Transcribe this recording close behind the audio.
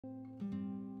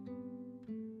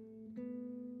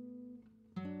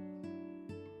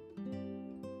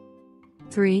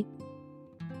3.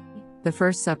 The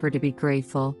First Supper to be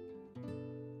grateful.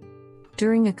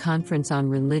 During a conference on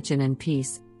religion and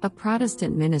peace, a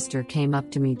Protestant minister came up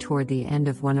to me toward the end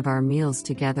of one of our meals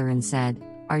together and said,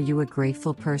 "Are you a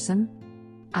grateful person?"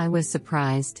 I was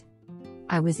surprised.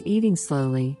 I was eating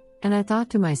slowly, and I thought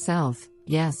to myself,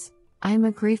 yes, I am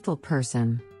a grateful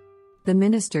person. The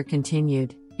minister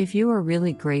continued, "If you are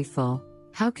really grateful,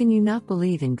 how can you not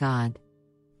believe in God?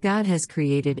 God has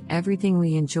created everything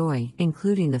we enjoy,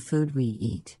 including the food we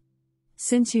eat.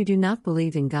 Since you do not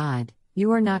believe in God,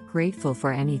 you are not grateful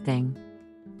for anything."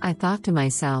 I thought to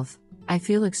myself, I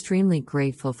feel extremely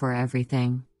grateful for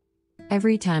everything.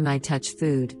 Every time I touch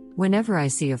food, whenever I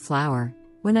see a flower,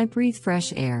 when I breathe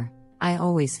fresh air, I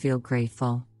always feel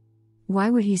grateful.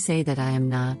 Why would he say that I am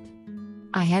not?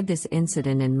 I had this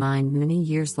incident in mind many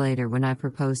years later when I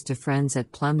proposed to friends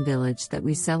at Plum Village that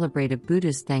we celebrate a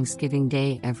Buddhist Thanksgiving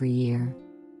Day every year.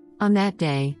 On that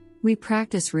day, we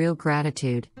practice real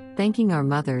gratitude, thanking our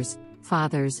mothers,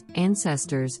 fathers,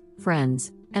 ancestors,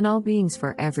 friends, and all beings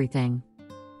for everything.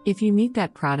 If you meet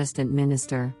that Protestant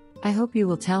minister, I hope you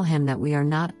will tell him that we are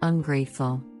not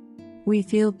ungrateful. We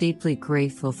feel deeply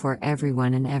grateful for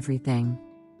everyone and everything.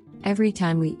 Every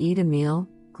time we eat a meal,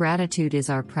 gratitude is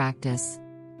our practice.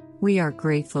 We are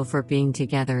grateful for being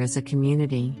together as a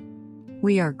community.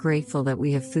 We are grateful that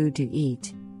we have food to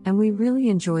eat, and we really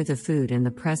enjoy the food in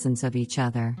the presence of each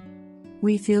other.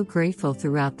 We feel grateful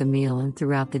throughout the meal and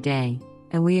throughout the day,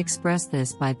 and we express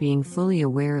this by being fully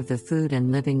aware of the food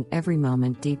and living every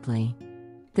moment deeply.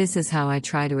 This is how I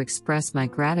try to express my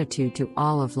gratitude to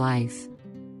all of life.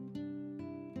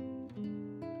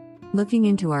 Looking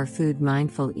into our food,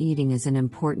 mindful eating is an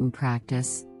important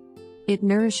practice. It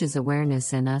nourishes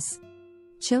awareness in us.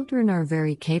 Children are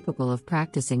very capable of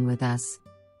practicing with us.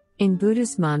 In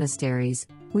Buddhist monasteries,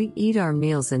 we eat our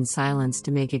meals in silence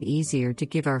to make it easier to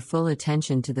give our full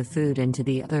attention to the food and to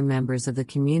the other members of the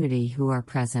community who are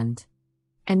present.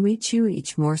 And we chew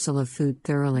each morsel of food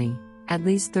thoroughly, at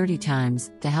least 30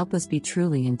 times, to help us be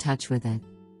truly in touch with it.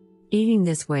 Eating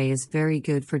this way is very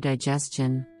good for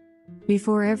digestion.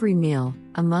 Before every meal,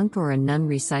 a monk or a nun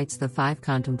recites the 5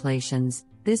 contemplations.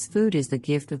 This food is the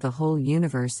gift of the whole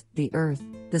universe, the earth,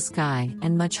 the sky,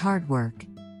 and much hard work.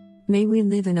 May we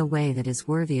live in a way that is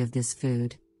worthy of this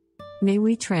food. May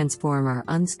we transform our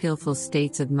unskillful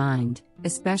states of mind,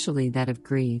 especially that of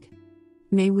greed.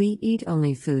 May we eat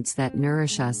only foods that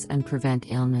nourish us and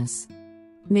prevent illness.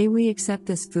 May we accept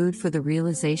this food for the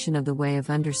realization of the way of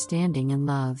understanding and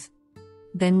love.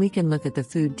 Then we can look at the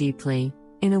food deeply,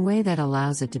 in a way that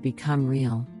allows it to become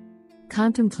real.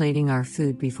 Contemplating our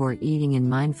food before eating in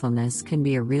mindfulness can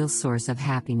be a real source of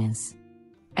happiness.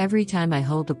 Every time I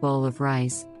hold a bowl of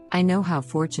rice, I know how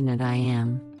fortunate I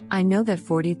am. I know that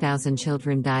 40,000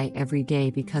 children die every day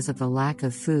because of the lack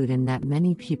of food and that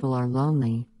many people are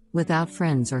lonely, without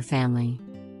friends or family.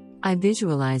 I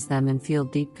visualize them and feel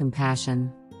deep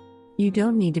compassion. You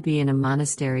don't need to be in a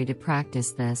monastery to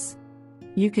practice this.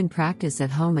 You can practice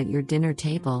at home at your dinner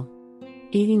table.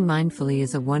 Eating mindfully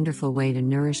is a wonderful way to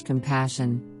nourish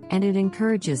compassion, and it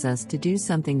encourages us to do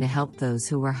something to help those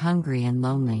who are hungry and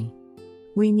lonely.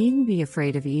 We needn't be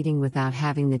afraid of eating without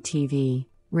having the TV,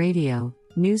 radio,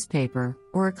 newspaper,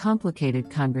 or a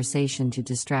complicated conversation to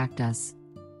distract us.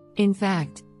 In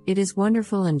fact, it is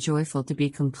wonderful and joyful to be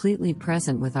completely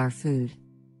present with our food.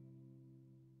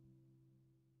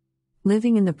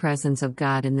 Living in the presence of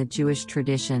God in the Jewish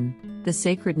tradition, the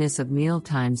sacredness of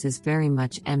mealtimes is very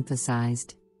much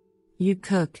emphasized. You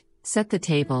cook, set the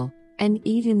table, and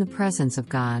eat in the presence of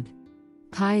God.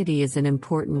 Piety is an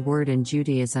important word in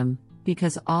Judaism,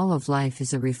 because all of life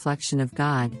is a reflection of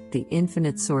God, the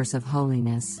infinite source of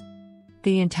holiness.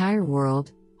 The entire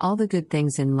world, all the good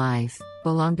things in life,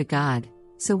 belong to God,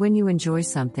 so when you enjoy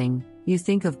something, you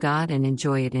think of God and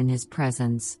enjoy it in His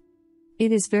presence.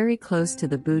 It is very close to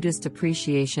the Buddhist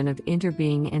appreciation of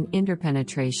interbeing and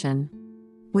interpenetration.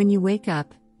 When you wake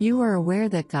up, you are aware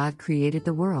that God created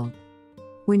the world.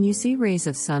 When you see rays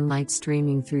of sunlight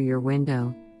streaming through your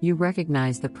window, you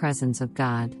recognize the presence of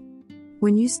God.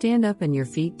 When you stand up and your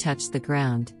feet touch the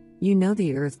ground, you know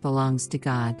the earth belongs to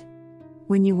God.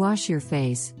 When you wash your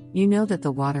face, you know that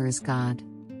the water is God.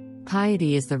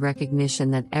 Piety is the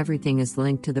recognition that everything is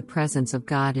linked to the presence of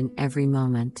God in every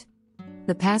moment.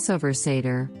 The Passover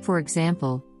Seder, for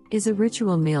example, is a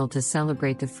ritual meal to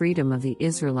celebrate the freedom of the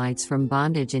Israelites from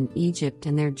bondage in Egypt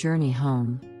and their journey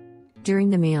home.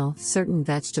 During the meal, certain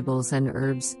vegetables and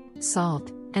herbs,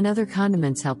 salt, and other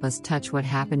condiments help us touch what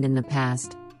happened in the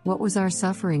past, what was our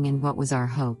suffering and what was our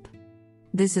hope.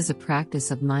 This is a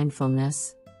practice of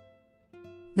mindfulness.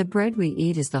 The bread we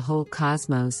eat is the whole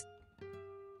cosmos.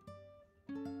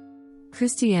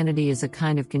 Christianity is a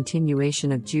kind of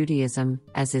continuation of Judaism,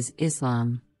 as is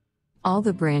Islam. All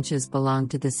the branches belong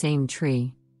to the same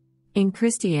tree. In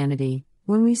Christianity,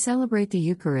 when we celebrate the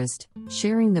Eucharist,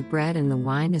 sharing the bread and the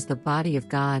wine as the body of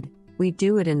God, we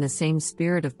do it in the same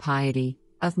spirit of piety,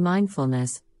 of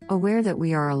mindfulness, aware that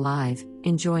we are alive,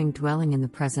 enjoying dwelling in the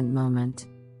present moment.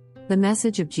 The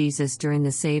message of Jesus during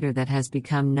the Seder that has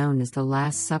become known as the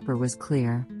Last Supper was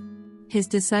clear. His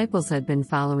disciples had been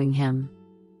following him.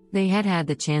 They had had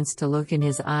the chance to look in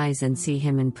his eyes and see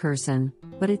him in person,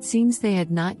 but it seems they had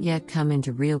not yet come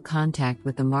into real contact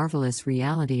with the marvelous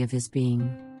reality of his being.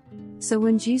 So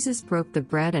when Jesus broke the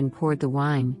bread and poured the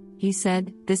wine, he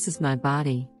said, "This is my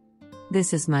body.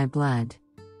 This is my blood.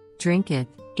 Drink it,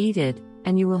 eat it,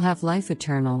 and you will have life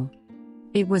eternal."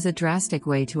 It was a drastic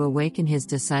way to awaken his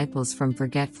disciples from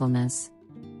forgetfulness.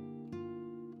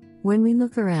 When we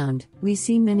look around, we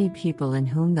see many people in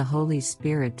whom the Holy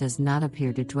Spirit does not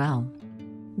appear to dwell.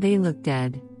 They look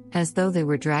dead, as though they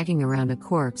were dragging around a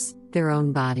corpse, their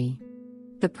own body.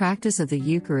 The practice of the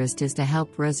Eucharist is to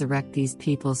help resurrect these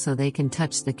people so they can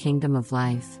touch the kingdom of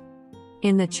life.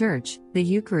 In the Church, the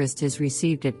Eucharist is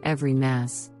received at every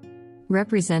Mass.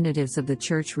 Representatives of the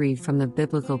Church read from the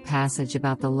biblical passage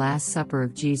about the Last Supper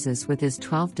of Jesus with his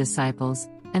 12 disciples,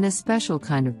 and a special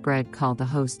kind of bread called the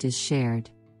host is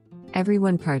shared.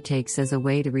 Everyone partakes as a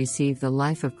way to receive the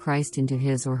life of Christ into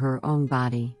his or her own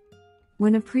body.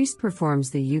 When a priest performs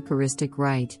the Eucharistic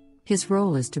rite, his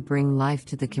role is to bring life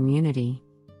to the community.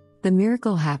 The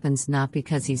miracle happens not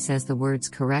because he says the words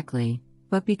correctly,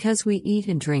 but because we eat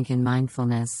and drink in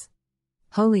mindfulness.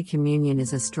 Holy Communion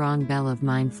is a strong bell of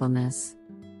mindfulness.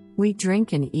 We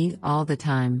drink and eat all the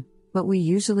time, but we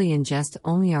usually ingest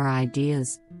only our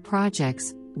ideas,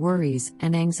 projects, worries,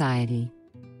 and anxiety.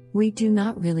 We do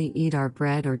not really eat our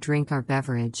bread or drink our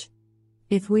beverage.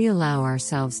 If we allow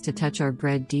ourselves to touch our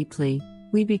bread deeply,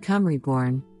 we become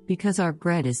reborn, because our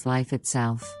bread is life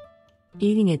itself.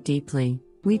 Eating it deeply,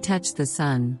 we touch the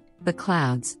sun, the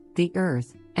clouds, the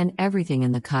earth, and everything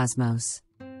in the cosmos.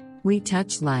 We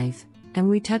touch life, and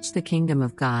we touch the kingdom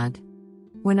of God.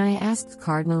 When I asked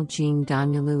Cardinal Jean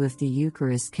Donnelly if the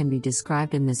Eucharist can be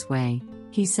described in this way,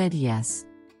 he said yes.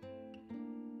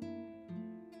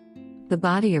 The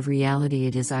body of reality.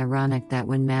 It is ironic that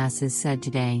when Mass is said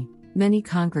today, many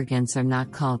congregants are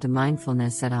not called to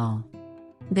mindfulness at all.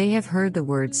 They have heard the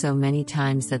word so many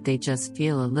times that they just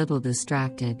feel a little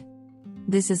distracted.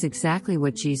 This is exactly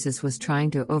what Jesus was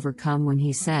trying to overcome when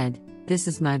he said, "This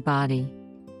is my body.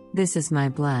 This is my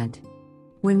blood."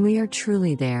 When we are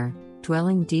truly there,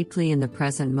 dwelling deeply in the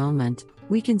present moment,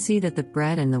 we can see that the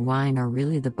bread and the wine are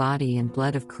really the body and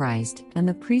blood of Christ, and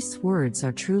the priest's words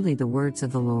are truly the words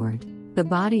of the Lord. The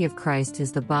body of Christ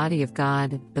is the body of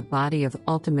God, the body of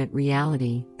ultimate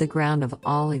reality, the ground of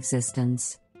all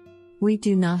existence. We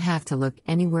do not have to look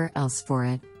anywhere else for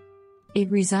it. It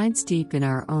resides deep in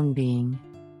our own being.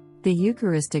 The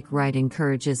Eucharistic rite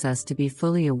encourages us to be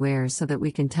fully aware so that we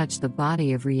can touch the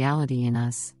body of reality in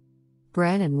us.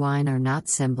 Bread and wine are not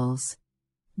symbols.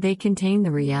 They contain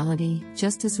the reality,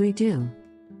 just as we do.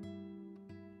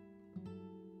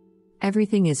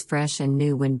 Everything is fresh and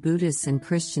new when Buddhists and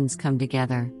Christians come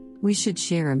together. We should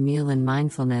share a meal in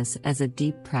mindfulness as a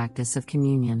deep practice of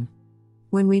communion.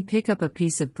 When we pick up a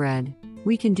piece of bread,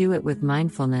 we can do it with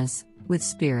mindfulness, with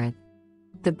spirit.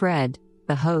 The bread,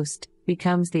 the host,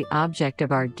 becomes the object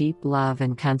of our deep love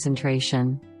and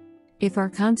concentration. If our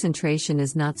concentration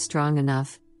is not strong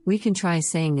enough, we can try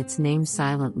saying its name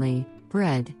silently,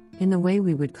 bread, in the way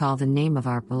we would call the name of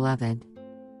our beloved.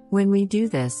 When we do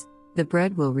this, the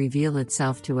bread will reveal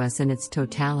itself to us in its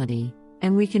totality,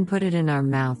 and we can put it in our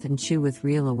mouth and chew with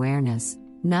real awareness,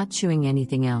 not chewing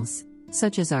anything else,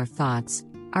 such as our thoughts,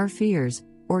 our fears,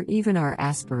 or even our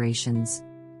aspirations.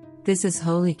 This is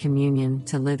Holy Communion,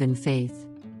 to live in faith.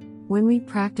 When we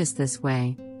practice this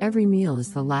way, every meal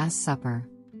is the Last Supper.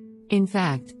 In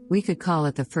fact, we could call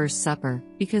it the First Supper,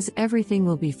 because everything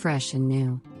will be fresh and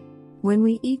new. When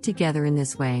we eat together in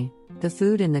this way, the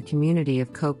food and the community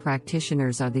of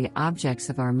co-practitioners are the objects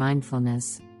of our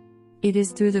mindfulness. It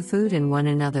is through the food and one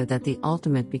another that the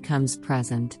ultimate becomes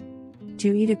present.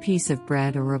 To eat a piece of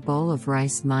bread or a bowl of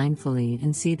rice mindfully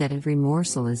and see that every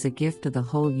morsel is a gift of the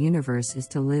whole universe is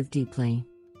to live deeply.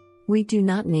 We do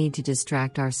not need to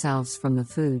distract ourselves from the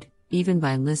food, even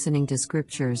by listening to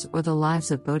scriptures or the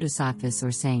lives of bodhisattvas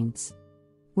or saints.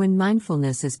 When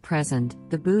mindfulness is present,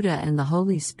 the Buddha and the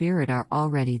Holy Spirit are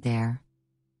already there.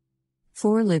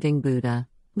 For living Buddha,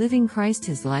 living Christ,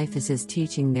 his life is his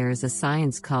teaching. There is a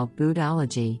science called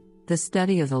Buddhology, the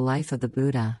study of the life of the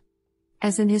Buddha.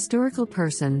 As an historical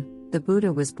person, the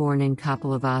Buddha was born in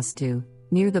Kapilavastu,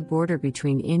 near the border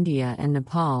between India and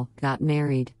Nepal, got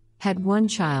married, had one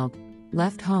child,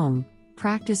 left home,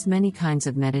 practiced many kinds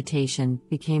of meditation,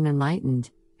 became enlightened,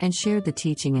 and shared the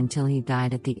teaching until he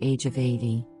died at the age of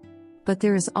 80. But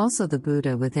there is also the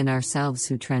Buddha within ourselves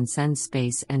who transcends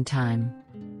space and time.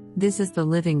 This is the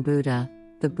living Buddha,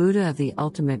 the Buddha of the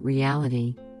ultimate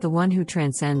reality, the one who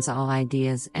transcends all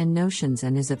ideas and notions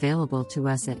and is available to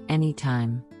us at any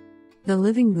time. The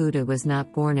living Buddha was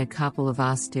not born at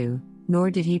Kapilavastu, nor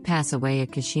did he pass away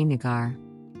at Kushinagar.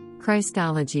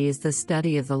 Christology is the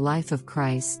study of the life of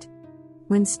Christ.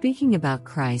 When speaking about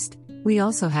Christ, we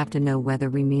also have to know whether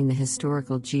we mean the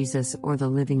historical Jesus or the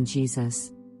living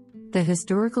Jesus. The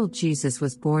historical Jesus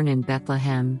was born in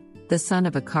Bethlehem, the son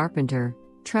of a carpenter,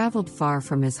 traveled far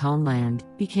from his homeland,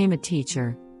 became a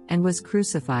teacher, and was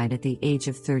crucified at the age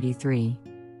of 33.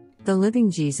 The living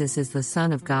Jesus is the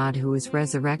Son of God who is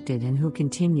resurrected and who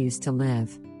continues to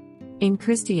live. In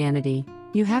Christianity,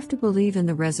 you have to believe in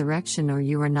the resurrection or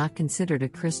you are not considered a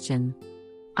Christian.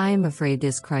 I am afraid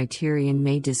this criterion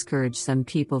may discourage some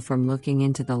people from looking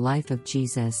into the life of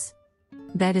Jesus.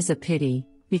 That is a pity,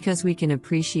 because we can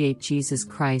appreciate Jesus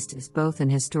Christ as both an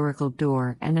historical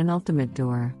door and an ultimate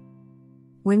door.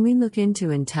 When we look into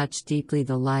and touch deeply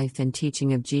the life and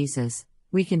teaching of Jesus,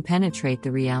 we can penetrate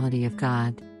the reality of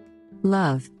God.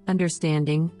 Love,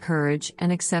 understanding, courage,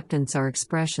 and acceptance are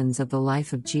expressions of the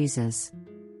life of Jesus.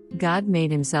 God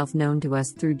made himself known to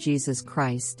us through Jesus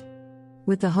Christ.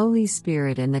 With the Holy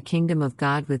Spirit and the kingdom of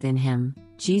God within him,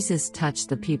 Jesus touched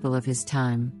the people of his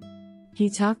time. He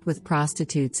talked with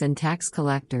prostitutes and tax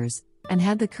collectors, and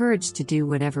had the courage to do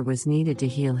whatever was needed to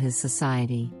heal his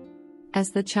society.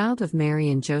 As the child of Mary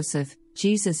and Joseph,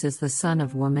 Jesus is the Son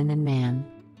of woman and man.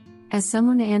 As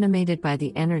someone animated by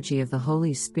the energy of the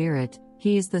Holy Spirit,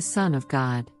 he is the Son of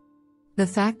God. The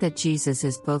fact that Jesus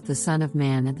is both the Son of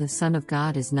Man and the Son of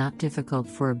God is not difficult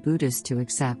for a Buddhist to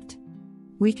accept.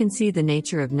 We can see the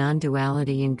nature of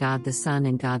non-duality in God the Son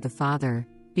and God the Father,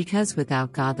 because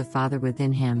without God the Father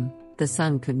within him, the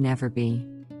Son could never be.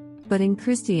 But in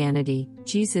Christianity,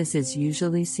 Jesus is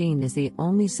usually seen as the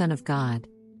only Son of God.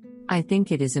 I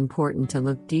think it is important to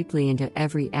look deeply into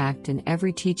every act and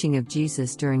every teaching of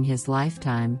Jesus during his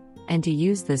lifetime, and to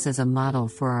use this as a model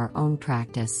for our own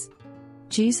practice.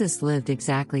 Jesus lived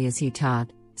exactly as he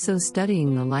taught, so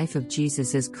studying the life of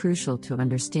Jesus is crucial to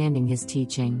understanding his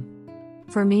teaching.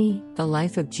 For me, the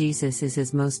life of Jesus is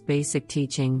his most basic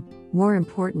teaching, more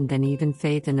important than even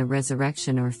faith in the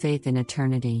resurrection or faith in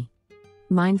eternity.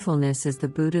 Mindfulness is the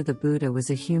Buddha. The Buddha was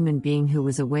a human being who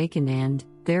was awakened and,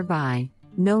 thereby,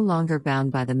 no longer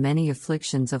bound by the many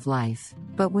afflictions of life.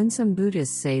 But when some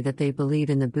Buddhists say that they believe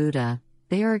in the Buddha,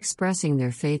 they are expressing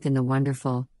their faith in the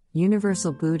wonderful,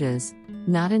 universal Buddhas,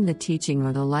 not in the teaching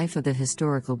or the life of the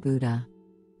historical Buddha.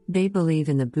 They believe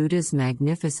in the Buddha's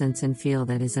magnificence and feel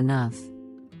that is enough.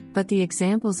 But the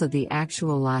examples of the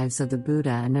actual lives of the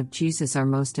Buddha and of Jesus are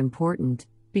most important,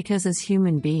 because as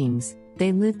human beings,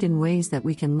 they lived in ways that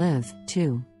we can live,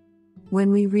 too.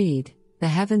 When we read, "The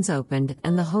heavens opened,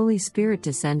 and the Holy Spirit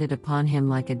descended upon him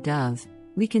like a dove,"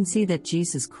 we can see that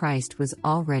Jesus Christ was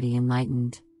already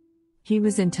enlightened. He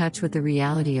was in touch with the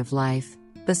reality of life,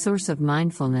 the source of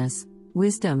mindfulness,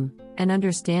 wisdom, and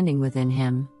understanding within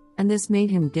him, and this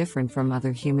made him different from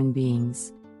other human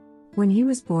beings. When he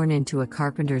was born into a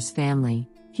carpenter's family,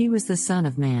 he was the Son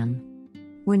of Man.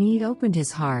 When he opened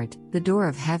his heart, the door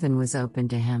of heaven was opened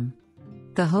to him.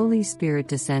 The Holy Spirit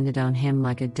descended on him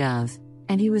like a dove,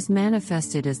 and he was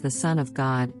manifested as the Son of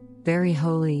God, very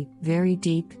holy, very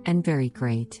deep, and very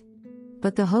great.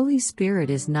 But the Holy Spirit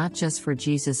is not just for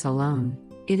Jesus alone,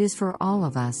 it is for all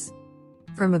of us.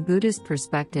 From a Buddhist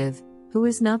perspective, who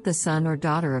is not the son or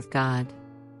daughter of God?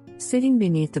 Sitting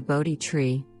beneath the Bodhi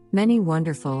tree, many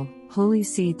wonderful, holy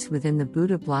seeds within the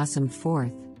Buddha blossomed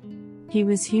forth. He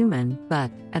was human,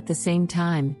 but, at the same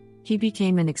time, he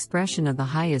became an expression of the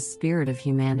highest spirit of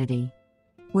humanity.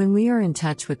 When we are in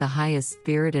touch with the highest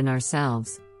spirit in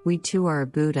ourselves, we too are a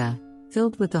Buddha,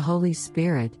 filled with the Holy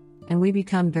Spirit, and we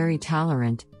become very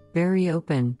tolerant, very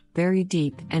open, very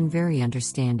deep, and very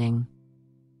understanding.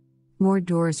 More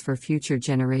doors for future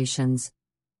generations.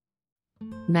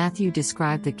 Matthew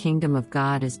described the kingdom of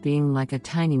God as being like a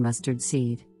tiny mustard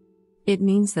seed. It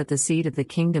means that the seed of the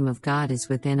kingdom of God is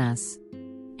within us.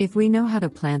 If we know how to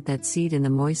plant that seed in the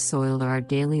moist soil of our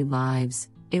daily lives,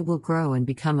 it will grow and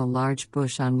become a large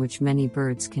bush on which many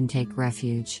birds can take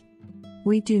refuge.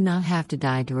 We do not have to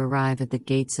die to arrive at the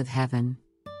gates of heaven.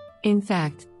 In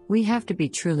fact, we have to be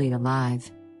truly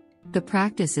alive. The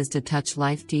practice is to touch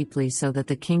life deeply so that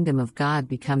the kingdom of God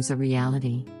becomes a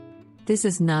reality. This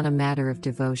is not a matter of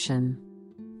devotion.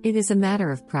 It is a matter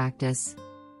of practice.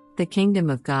 The kingdom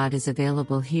of God is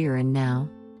available here and now.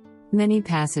 Many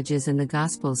passages in the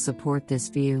Gospels support this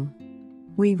view.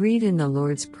 We read in the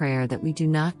Lord's Prayer that we do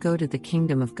not go to the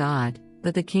kingdom of God,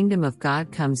 but the kingdom of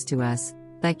God comes to us.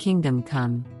 Thy kingdom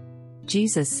come.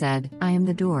 Jesus said, I am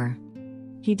the door.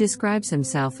 He describes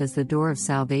himself as the door of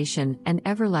salvation and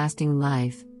everlasting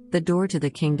life, the door to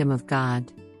the kingdom of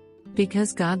God.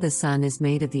 Because God the Son is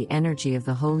made of the energy of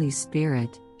the Holy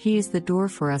Spirit, he is the door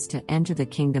for us to enter the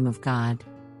kingdom of God.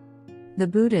 The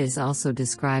Buddha is also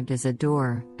described as a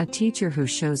door, a teacher who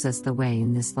shows us the way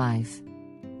in this life.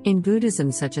 In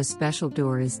Buddhism, such a special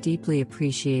door is deeply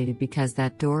appreciated because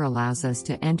that door allows us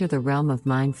to enter the realm of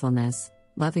mindfulness,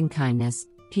 loving-kindness,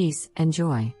 peace, and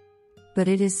joy. But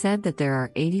it is said that there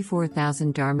are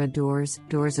 84,000 Dharma doors,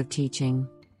 doors of teaching.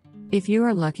 If you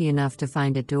are lucky enough to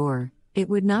find a door, it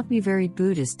would not be very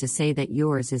Buddhist to say that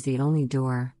yours is the only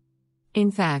door.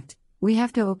 In fact, we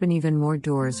have to open even more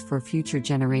doors for future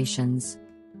generations.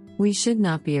 We should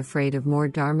not be afraid of more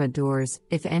Dharma doors.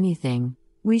 If anything,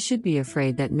 we should be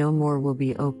afraid that no more will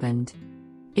be opened.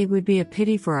 It would be a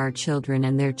pity for our children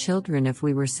and their children if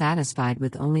we were satisfied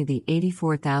with only the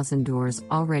 84,000 doors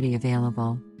already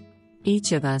available.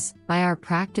 Each of us, by our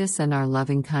practice and our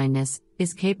loving kindness,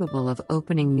 is capable of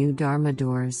opening new Dharma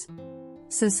doors.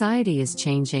 Society is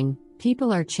changing,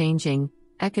 people are changing,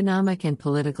 economic and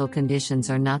political conditions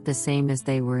are not the same as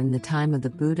they were in the time of the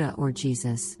Buddha or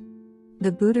Jesus.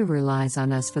 The Buddha relies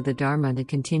on us for the Dharma to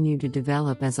continue to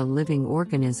develop as a living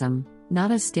organism, not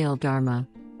a stale Dharma,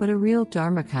 but a real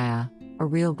Dharmakaya, a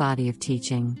real body of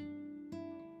teaching.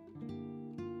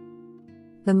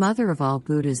 The mother of all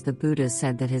Buddhas, the Buddha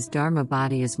said that his Dharma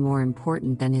body is more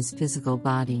important than his physical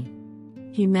body.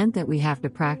 He meant that we have to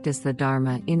practice the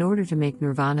Dharma in order to make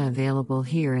nirvana available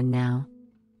here and now.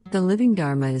 The living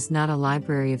Dharma is not a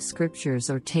library of scriptures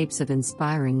or tapes of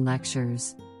inspiring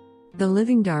lectures. The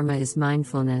living Dharma is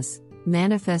mindfulness,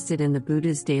 manifested in the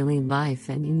Buddha's daily life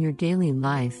and in your daily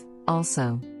life,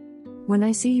 also. When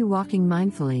I see you walking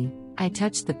mindfully, I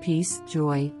touch the peace,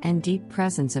 joy, and deep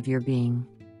presence of your being.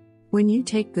 When you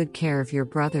take good care of your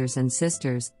brothers and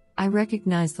sisters, I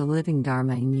recognize the living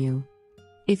Dharma in you.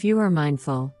 If you are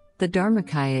mindful, the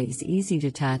Dharmakaya is easy to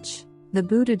touch. The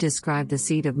Buddha described the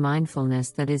seed of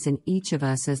mindfulness that is in each of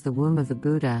us as the womb of the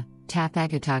Buddha,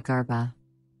 Tathagata.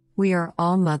 We are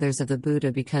all mothers of the Buddha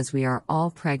because we are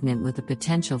all pregnant with the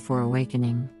potential for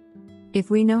awakening. If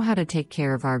we know how to take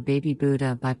care of our baby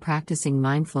Buddha by practicing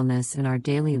mindfulness in our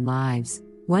daily lives,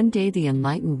 one day the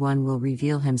Enlightened One will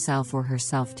reveal himself or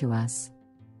herself to us.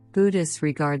 Buddhists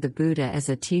regard the Buddha as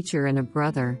a teacher and a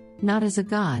brother, not as a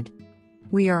god.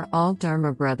 We are all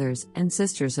Dharma brothers and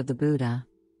sisters of the Buddha.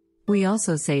 We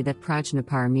also say that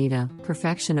Prajnaparamita,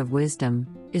 perfection of wisdom,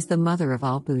 is the mother of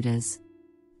all Buddhas.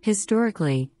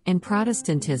 Historically, in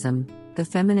Protestantism, the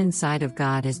feminine side of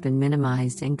God has been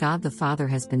minimized and God the Father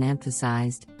has been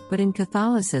emphasized, but in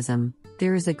Catholicism,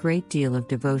 there is a great deal of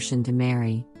devotion to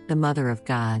Mary, the Mother of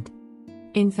God.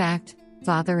 In fact,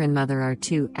 Father and Mother are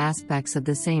two aspects of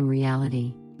the same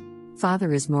reality.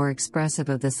 Father is more expressive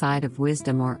of the side of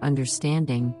wisdom or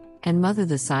understanding, and Mother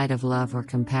the side of love or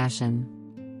compassion.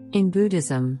 In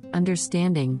Buddhism,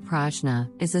 understanding, prajna,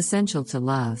 is essential to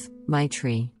love,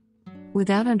 maitri.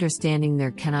 Without understanding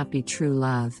there cannot be true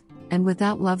love, and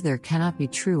without love there cannot be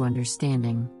true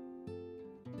understanding.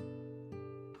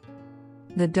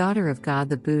 The daughter of God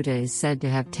the Buddha is said to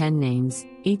have 10 names,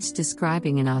 each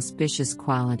describing an auspicious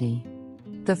quality.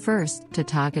 The first,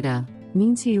 Tathagata,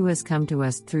 means he who has come to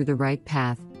us through the right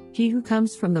path, he who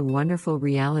comes from the wonderful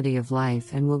reality of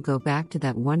life and will go back to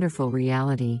that wonderful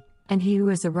reality, and he who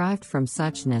has arrived from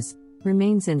suchness,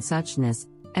 remains in suchness,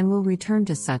 and will return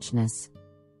to suchness.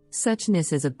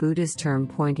 Suchness is a Buddhist term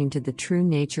pointing to the true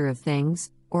nature of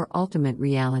things, or ultimate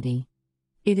reality.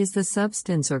 It is the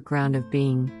substance or ground of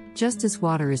being, just as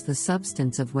water is the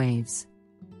substance of waves.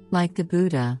 Like the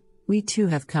Buddha, we too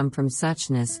have come from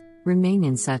suchness, remain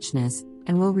in suchness,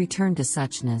 and will return to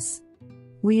suchness.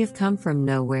 We have come from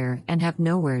nowhere and have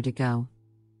nowhere to go.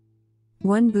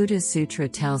 One Buddhist sutra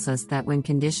tells us that when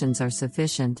conditions are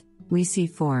sufficient, we see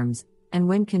forms, and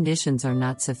when conditions are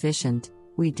not sufficient,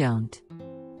 we don't.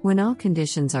 When all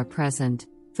conditions are present,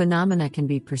 phenomena can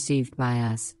be perceived by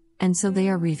us, and so they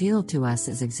are revealed to us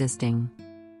as existing.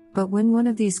 But when one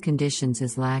of these conditions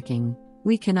is lacking,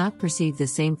 we cannot perceive the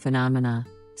same phenomena,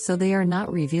 so they are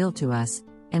not revealed to us,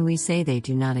 and we say they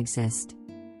do not exist.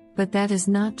 But that is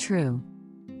not true.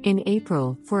 In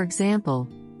April, for example,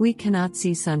 we cannot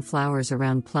see sunflowers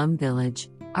around Plum Village,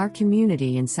 our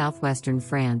community in southwestern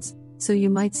France, so you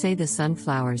might say the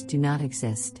sunflowers do not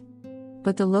exist.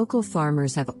 But the local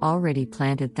farmers have already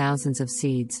planted thousands of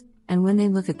seeds, and when they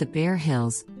look at the bare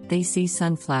hills, they see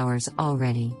sunflowers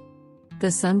already. The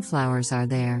sunflowers are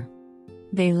there.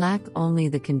 They lack only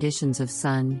the conditions of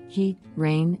sun, heat,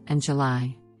 rain, and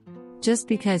July. Just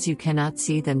because you cannot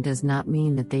see them does not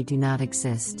mean that they do not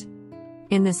exist.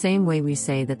 In the same way we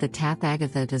say that the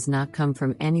Tathagata does not come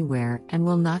from anywhere and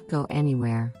will not go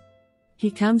anywhere.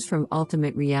 He comes from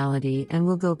ultimate reality and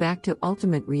will go back to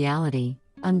ultimate reality,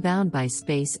 unbound by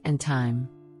space and time.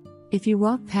 If you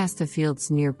walk past the fields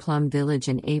near Plum Village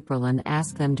in April and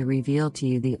ask them to reveal to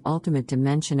you the ultimate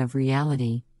dimension of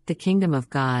reality, the kingdom of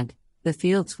God, the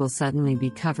fields will suddenly be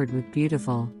covered with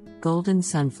beautiful, golden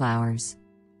sunflowers.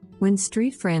 When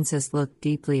Street Francis looked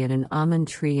deeply at an almond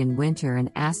tree in winter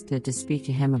and asked it to speak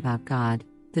to him about God,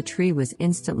 the tree was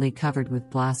instantly covered with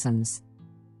blossoms.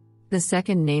 The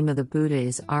second name of the Buddha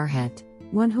is Arhat,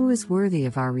 one who is worthy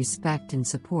of our respect and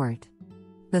support.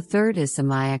 The third is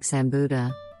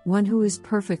Sambuddha, one who is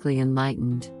perfectly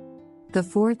enlightened. The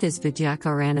fourth is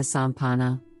Vijaykarana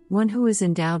Sampanna, one who is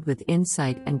endowed with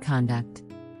insight and conduct.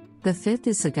 The fifth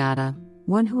is Sagata,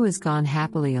 one who has gone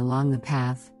happily along the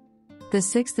path. The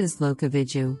sixth is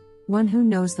Lokaviju, one who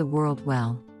knows the world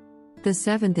well. The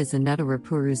seventh is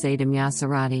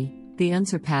Anuttarapuruषadamyasarati, the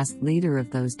unsurpassed leader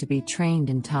of those to be trained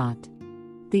and taught.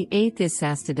 The eighth is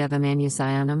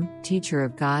Sastadevamanyusayanam, teacher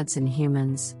of gods and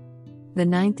humans. The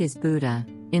ninth is Buddha,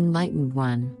 enlightened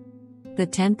one. The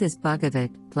 10th is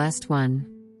Bhagavat, blessed one.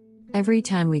 Every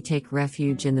time we take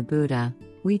refuge in the Buddha,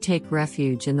 we take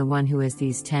refuge in the one who has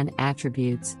these 10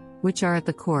 attributes, which are at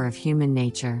the core of human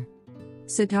nature.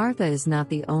 Siddhartha is not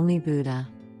the only Buddha.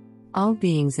 All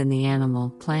beings in the animal,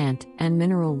 plant, and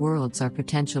mineral worlds are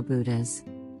potential Buddhas.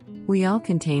 We all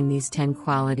contain these 10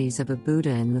 qualities of a Buddha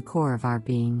in the core of our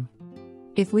being.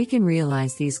 If we can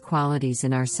realize these qualities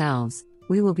in ourselves,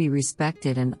 we will be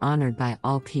respected and honored by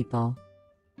all people.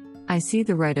 I see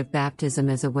the rite of baptism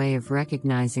as a way of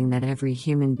recognizing that every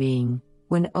human being,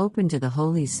 when open to the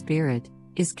Holy Spirit,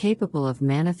 is capable of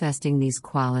manifesting these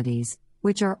qualities,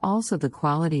 which are also the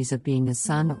qualities of being a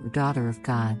son or daughter of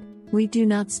God. We do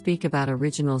not speak about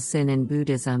original sin in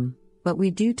Buddhism, but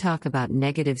we do talk about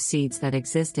negative seeds that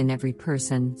exist in every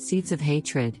person, seeds of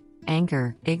hatred,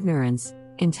 anger, ignorance,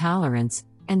 intolerance,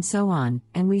 and so on,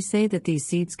 and we say that these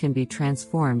seeds can be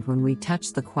transformed when we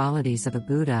touch the qualities of a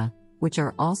Buddha, which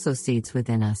are also seeds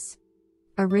within us.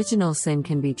 Original sin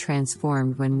can be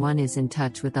transformed when one is in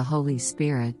touch with the Holy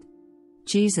Spirit.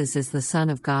 Jesus is the Son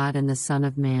of God and the Son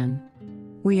of Man.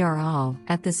 We are all,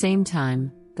 at the same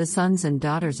time, the sons and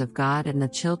daughters of God and the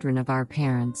children of our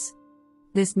parents.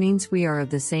 This means we are of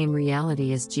the same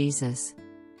reality as Jesus.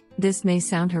 This may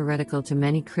sound heretical to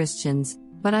many Christians,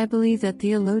 but I believe that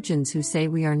theologians who say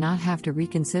we are not have to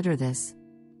reconsider this.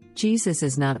 Jesus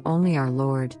is not only our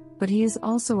Lord, but He is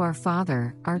also our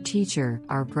Father, our teacher,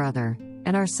 our brother,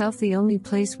 and ourself. The only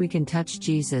place we can touch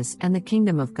Jesus and the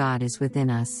kingdom of God is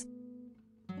within us.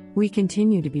 We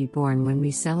continue to be born when we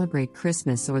celebrate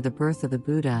Christmas or the birth of the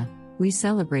Buddha. We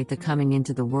celebrate the coming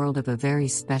into the world of a very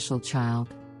special child.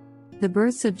 The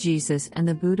births of Jesus and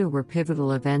the Buddha were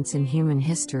pivotal events in human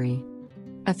history.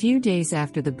 A few days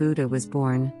after the Buddha was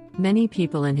born, many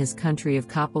people in his country of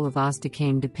Kapilavastu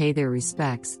came to pay their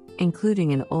respects,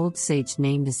 including an old sage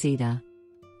named Asita.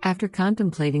 After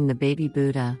contemplating the baby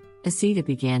Buddha, Asita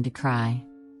began to cry.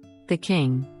 The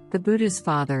king, the Buddha's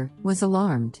father, was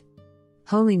alarmed.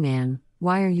 "Holy man,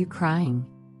 why are you crying?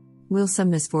 Will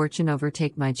some misfortune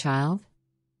overtake my child?"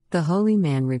 The holy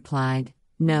man replied,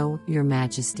 "No, your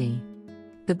majesty.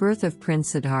 The birth of Prince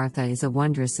Siddhartha is a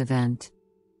wondrous event.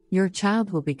 Your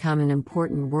child will become an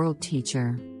important world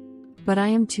teacher. But I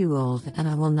am too old and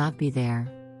I will not be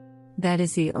there. That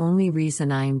is the only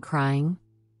reason I am crying."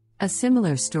 A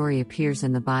similar story appears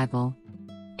in the Bible.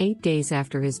 8 days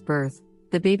after his birth,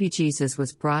 the baby Jesus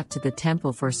was brought to the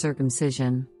temple for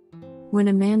circumcision. When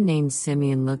a man named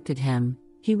Simeon looked at him,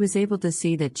 he was able to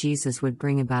see that Jesus would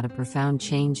bring about a profound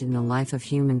change in the life of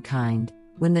humankind.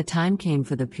 When the time came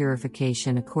for the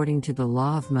purification according to the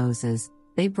law of Moses,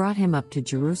 they brought him up to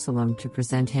Jerusalem to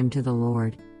present him to the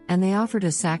Lord, and they offered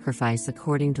a sacrifice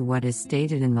according to what is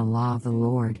stated in the law of the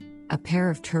Lord, a pair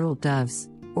of turtle doves,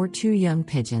 or 2 young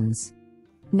pigeons.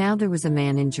 Now there was a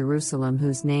man in Jerusalem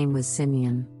whose name was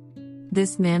Simeon.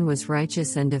 This man was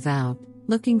righteous and devout,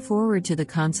 looking forward to the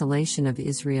consolation of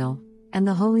Israel, and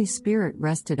the Holy Spirit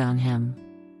rested on him.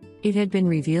 It had been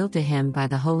revealed to him by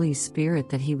the Holy Spirit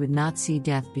that he would not see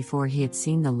death before he had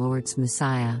seen the Lord's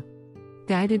Messiah.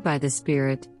 Guided by the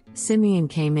Spirit, Simeon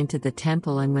came into the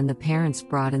temple, and when the parents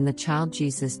brought in the child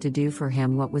Jesus to do for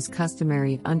him what was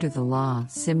customary under the law,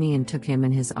 Simeon took him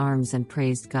in his arms and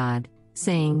praised God,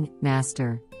 saying,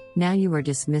 "Master, now you are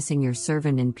dismissing your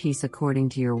servant in peace according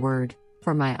to your word,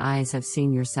 For my eyes have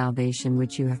seen your salvation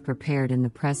which you have prepared in the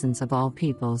presence of all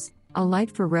peoples, a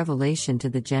light for revelation to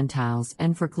the Gentiles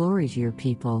and for glory to your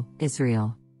people,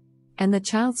 Israel. And the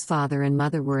child's father and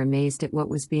mother were amazed at what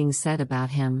was being said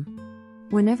about him.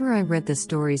 Whenever I read the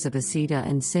stories of Asita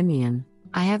and Simeon,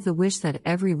 I have the wish that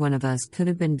every one of us could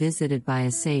have been visited by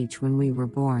a sage when we were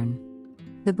born.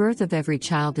 The birth of every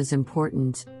child is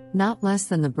important, not less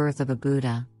than the birth of a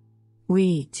Buddha.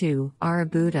 We, too, are a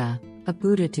Buddha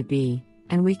to be,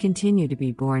 and we continue to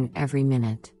be born every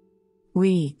minute.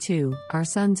 We, too, are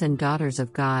sons and daughters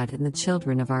of God and the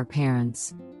children of our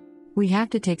parents. We have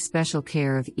to take special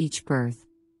care of each birth.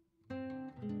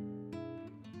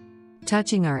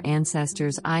 Touching our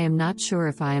ancestors, I am not sure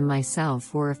if I am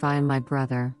myself or if I am my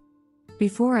brother.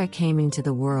 Before I came into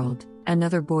the world,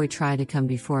 another boy tried to come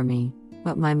before me,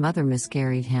 but my mother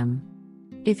miscarried him.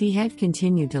 If he had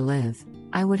continued to live,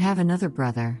 I would have another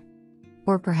brother.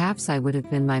 Or perhaps I would have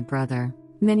been my brother.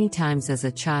 Many times as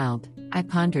a child, I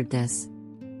pondered this.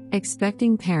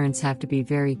 Expecting parents have to be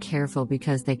very careful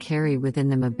because they carry within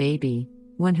them a baby,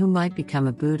 one who might become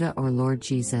a Buddha or Lord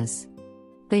Jesus.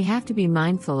 They have to be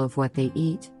mindful of what they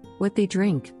eat, what they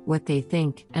drink, what they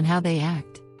think, and how they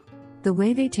act. The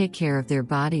way they take care of their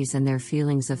bodies and their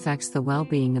feelings affects the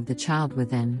well-being of the child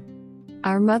within.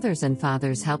 Our mothers and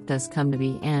fathers helped us come to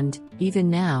be, and, even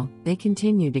now, they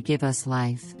continue to give us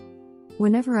life.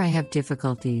 Whenever I have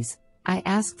difficulties, I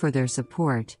ask for their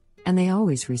support, and they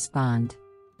always respond.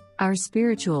 Our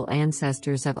spiritual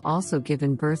ancestors have also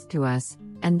given birth to us,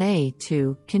 and they,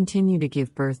 too, continue to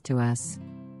give birth to us.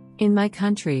 In my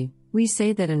country, we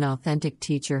say that an authentic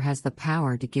teacher has the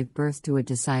power to give birth to a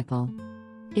disciple.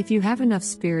 If you have enough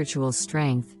spiritual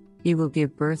strength, you will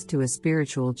give birth to a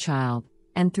spiritual child,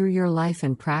 and through your life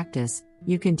and practice,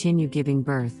 you continue giving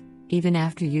birth, even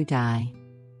after you die.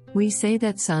 We say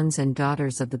that sons and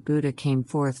daughters of the Buddha came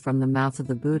forth from the mouth of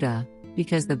the Buddha,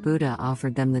 because the Buddha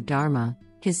offered them the Dharma,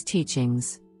 his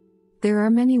teachings. There are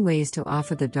many ways to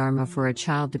offer the Dharma for a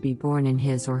child to be born in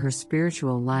his or her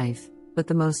spiritual life, but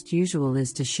the most usual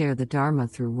is to share the Dharma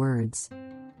through words.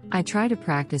 I try to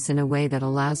practice in a way that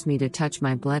allows me to touch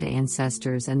my blood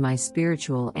ancestors and my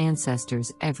spiritual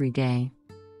ancestors every day.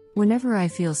 Whenever I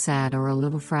feel sad or a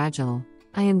little fragile,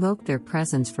 I invoke their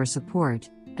presence for support,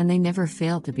 and they never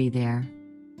fail to be there.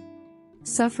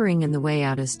 Suffering in the way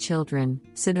out. As children,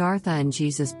 Siddhartha and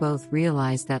Jesus both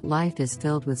realized that life is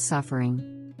filled with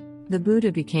suffering. The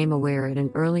Buddha became aware at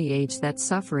an early age that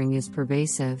suffering is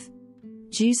pervasive.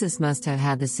 Jesus must have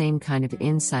had the same kind of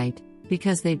insight,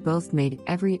 because they both made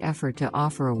every effort to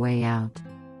offer a way out.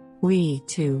 We,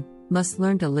 too, must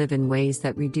learn to live in ways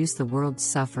that reduce the world's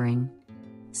suffering.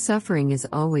 Suffering is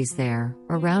always there,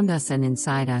 around us and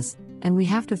inside us, and we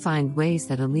have to find ways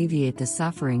that alleviate the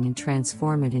suffering and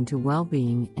transform it into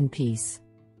well-being and peace.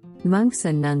 Monks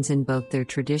and nuns in both their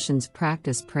traditions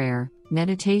practice prayer,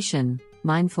 meditation,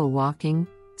 mindful walking,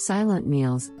 silent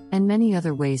meals, and many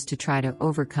other ways to try to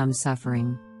overcome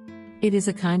suffering. It is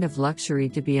a kind of luxury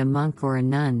to be a monk or a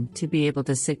nun, to be able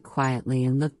to sit quietly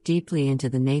and look deeply into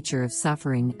the nature of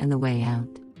suffering and the way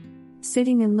out.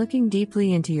 Sitting and looking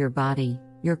deeply into your body,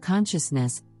 your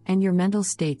consciousness, and your mental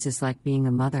states is like being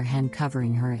a mother hen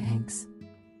covering her eggs.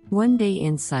 One day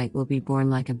insight will be born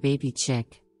like a baby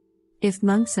chick. If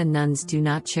monks and nuns do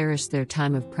not cherish their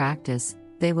time of practice,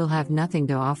 they will have nothing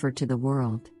to offer to the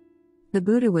world. The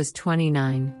Buddha was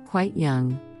 29, quite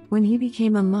young, when he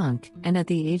became a monk, and at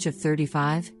the age of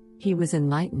 35, he was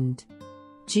enlightened.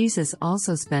 Jesus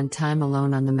also spent time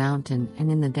alone on the mountain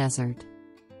and in the desert.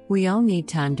 We all need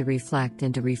time to reflect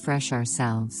and to refresh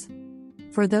ourselves.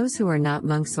 For those who are not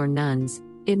monks or nuns,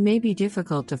 it may be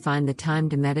difficult to find the time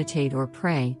to meditate or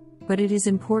pray, but it is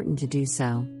important to do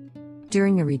so.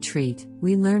 During a retreat,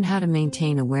 we learn how to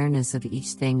maintain awareness of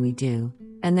each thing we do,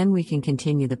 and then we can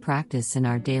continue the practice in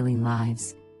our daily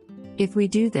lives. If we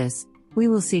do this, we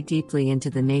will see deeply into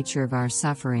the nature of our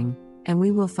suffering, and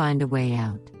we will find a way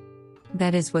out.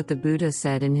 That is what the Buddha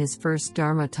said in his first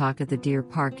Dharma talk at the Deer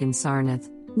Park in Sarnath.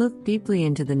 Look deeply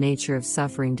into the nature of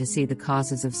suffering to see the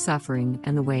causes of suffering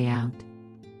and the way out.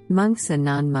 Monks and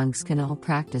non-monks can all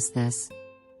practice this.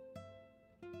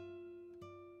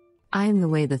 I am the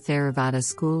way. The Theravada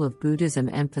school of Buddhism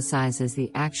emphasizes the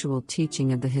actual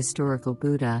teaching of the historical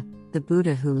Buddha, the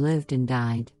Buddha who lived and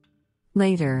died.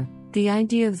 Later, the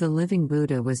idea of the living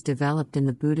Buddha was developed in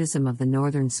the Buddhism of the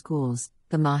northern schools,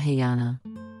 the Mahayana.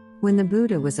 When the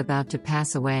Buddha was about to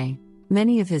pass away,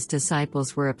 many of his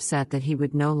disciples were upset that he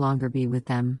would no longer be with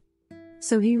them.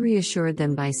 So he reassured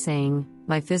them by saying,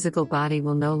 "My physical body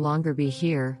will no longer be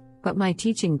here, but my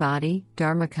teaching body,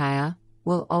 Dharmakaya,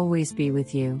 will always be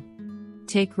with you.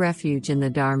 Take refuge in the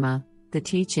Dharma, the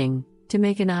teaching, to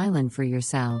make an island for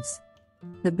yourselves.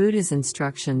 The Buddha's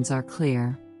instructions are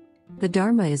clear. The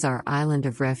Dharma is our island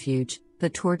of refuge, the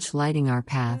torch lighting our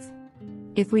path.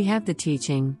 If we have the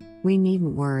teaching, we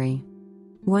needn't worry.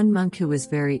 One monk who was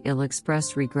very ill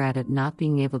expressed regret at not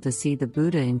being able to see the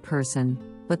Buddha in person,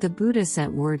 but the Buddha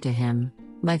sent word to him,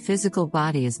 "My physical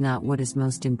body is not what is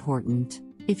most important.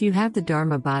 If you have the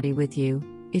Dharma body with you,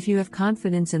 if you have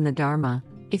confidence in the Dharma,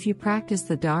 if you practice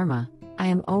the Dharma, I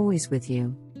am always with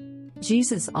you."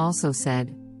 Jesus also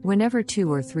said, "Whenever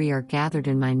 2 or 3 are gathered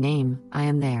in my name, I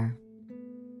am there."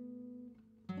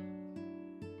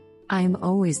 I am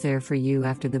always there for you.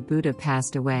 After the Buddha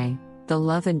passed away, the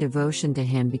love and devotion to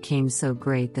him became so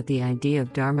great that the idea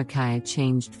of Dharmakaya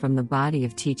changed from the body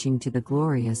of teaching to the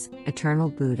glorious, eternal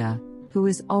Buddha, who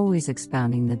is always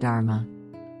expounding the Dharma.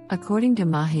 According to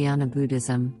Mahayana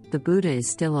Buddhism, the Buddha is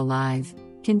still alive,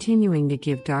 continuing to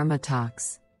give Dharma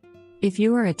talks. If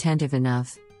you are attentive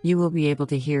enough, you will be able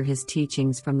to hear his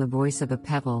teachings from the voice of a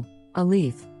pebble, a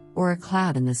leaf, or a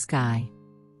cloud in the sky.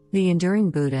 The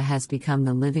enduring Buddha has become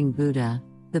the living Buddha,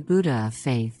 the Buddha of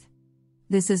faith.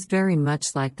 This is very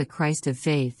much like the Christ of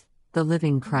faith, the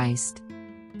living Christ.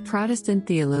 Protestant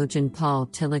theologian Paul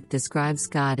Tillich describes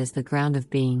God as the ground of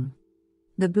being.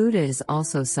 The Buddha is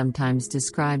also sometimes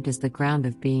described as the ground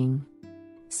of being.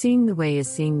 Seeing the way is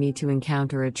seeing me. To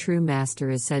encounter a true master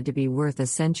is said to be worth a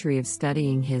century of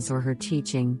studying his or her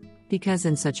teaching, because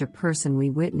in such a person we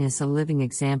witness a living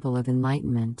example of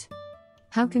enlightenment.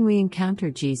 How can we encounter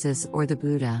Jesus or the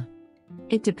Buddha?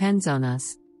 It depends on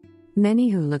us. Many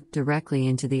who looked directly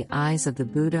into the eyes of the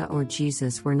Buddha or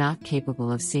Jesus were not capable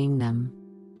of seeing them.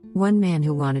 One man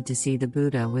who wanted to see the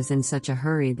Buddha was in such a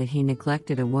hurry that he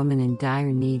neglected a woman in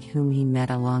dire need whom he met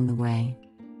along the way.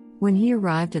 When he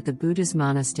arrived at the Buddha's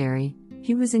monastery,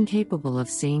 he was incapable of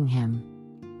seeing him.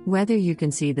 Whether you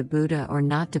can see the Buddha or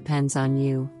not depends on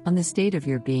you, on the state of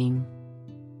your being.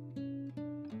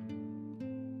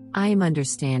 I am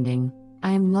understanding,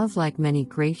 I am love. Like many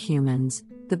great humans,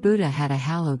 the Buddha had a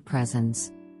hallowed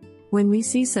presence. When we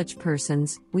see such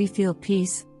persons, we feel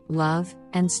peace, love,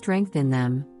 and strength in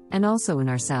them, and also in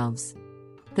ourselves.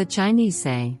 The Chinese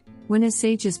say, when a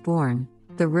sage is born,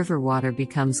 the river water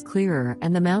becomes clearer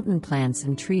and the mountain plants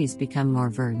and trees become more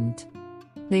verdant.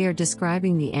 They are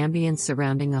describing the ambience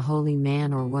surrounding a holy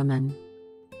man or woman.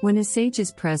 When a sage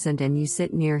is present and you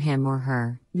sit near him or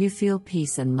her, you feel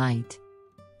peace and light.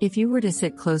 If you were to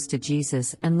sit close to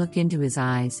Jesus and look into his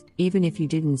eyes, even if you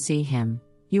didn't see him,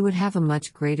 you would have a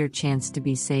much greater chance to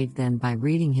be saved than by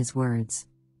reading his words.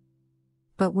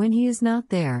 But when he is not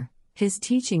there, his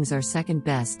teachings are second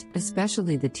best,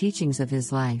 especially the teachings of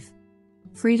his life.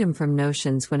 Freedom from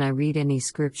notions. When I read any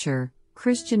scripture,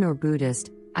 Christian or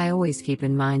Buddhist, I always keep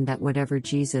in mind that whatever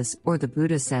Jesus or the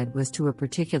Buddha said was to a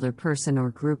particular person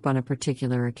or group on a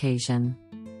particular occasion.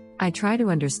 I try to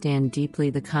understand deeply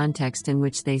the context in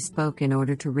which they spoke in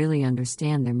order to really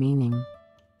understand their meaning.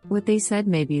 What they said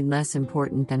may be less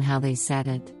important than how they said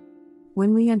it.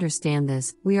 When we understand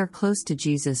this, we are close to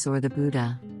Jesus or the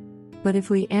Buddha. But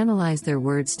if we analyze their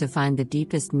words to find the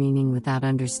deepest meaning without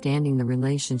understanding the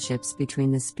relationships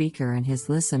between the speaker and his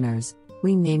listeners,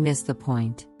 we may miss the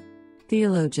point.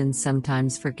 Theologians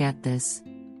sometimes forget this.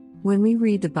 When we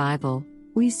read the Bible,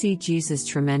 we see Jesus'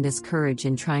 tremendous courage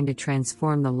in trying to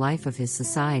transform the life of his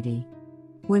society.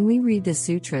 When we read the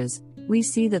sutras, we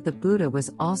see that the Buddha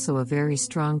was also a very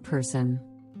strong person.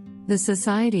 The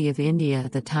society of India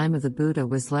at the time of the Buddha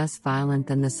was less violent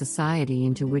than the society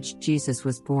into which Jesus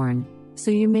was born, so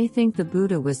you may think the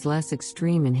Buddha was less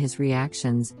extreme in his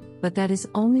reactions, but that is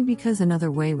only because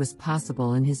another way was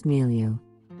possible in his milieu.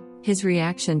 His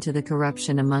reaction to the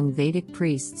corruption among Vedic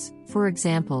priests, for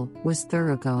example, was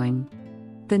thoroughgoing.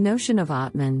 The notion of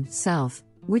Atman, self,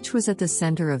 which was at the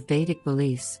center of Vedic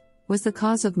beliefs, was the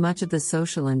cause of much of the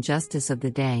social injustice of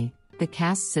the day, the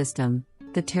caste system,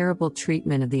 the terrible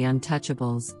treatment of the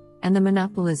untouchables, and the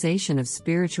monopolization of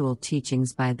spiritual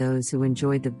teachings by those who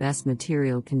enjoyed the best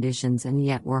material conditions and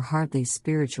yet were hardly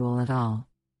spiritual at all.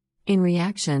 In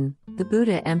reaction, the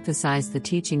Buddha emphasized the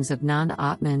teachings of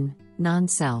non-Atman,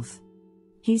 non-self.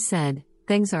 He said,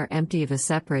 things are empty of a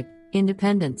separate,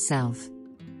 independent self.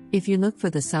 If you look for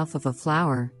the self of a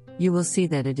flower, you will see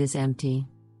that it is empty.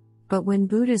 But when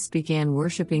Buddhists began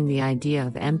worshipping the idea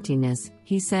of emptiness,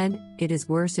 he said, it is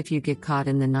worse if you get caught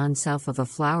in the non-self of a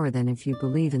flower than if you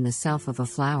believe in the self of a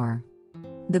flower.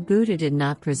 The Buddha did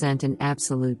not present an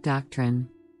absolute doctrine.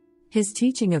 His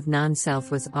teaching of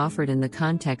non-self was offered in the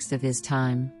context of his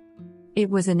time. It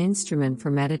was an instrument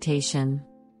for meditation.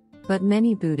 But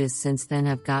many Buddhists since then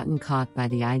have gotten caught by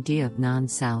the idea of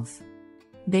non-self.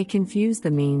 They confuse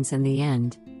the means and the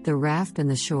end, the raft and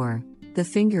the shore, the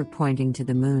finger pointing to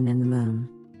the moon and the moon.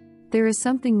 There is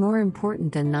something more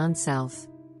important than non-self.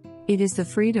 It is the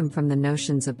freedom from the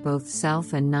notions of both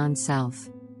self and non-self.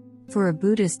 For a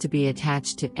Buddhist to be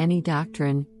attached to any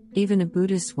doctrine, even a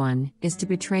Buddhist one, is to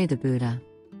betray the Buddha.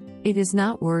 It is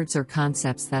not words or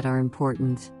concepts that are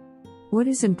important. What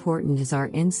is important is our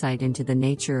insight into the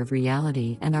nature of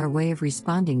reality and our way of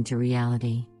responding to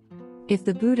reality. If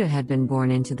the Buddha had been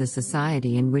born into the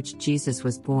society in which Jesus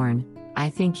was born, I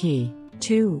think he,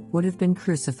 too, would have been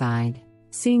crucified.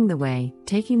 Seeing the way,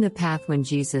 taking the path. When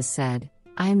Jesus said,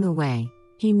 "I am the way,"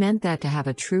 he meant that to have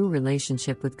a true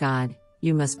relationship with God,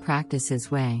 you must practice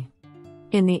his way.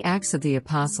 In the Acts of the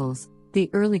Apostles, the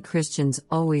early Christians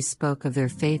always spoke of their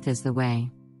faith as the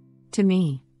way. To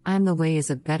me, "I am the way" is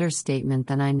a better statement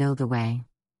than "I know the way."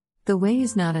 The way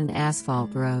is not an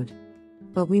asphalt road.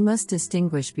 But we must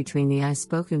distinguish between the I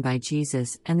spoken by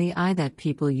Jesus and the I that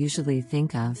people usually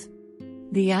think of.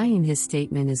 The I in his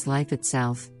statement is life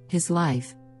itself, his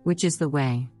life, which is the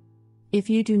way. If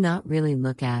you do not really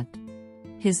look at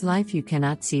his life, you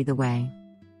cannot see the way.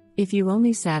 If you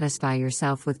only satisfy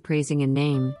yourself with praising a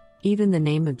name, even the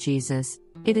name of Jesus,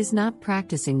 it is not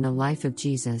practicing the life of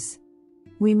Jesus.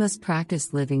 We must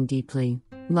practice living deeply,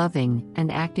 loving,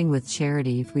 and acting with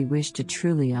charity if we wish to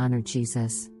truly honor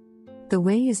Jesus. The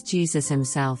way is Jesus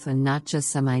himself and not just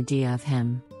some idea of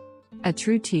him. A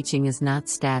true teaching is not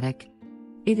static.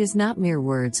 It is not mere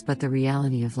words but the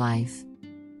reality of life.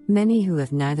 Many who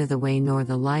have neither the way nor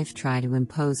the life try to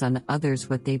impose on others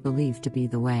what they believe to be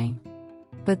the way.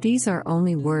 But these are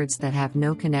only words that have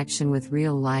no connection with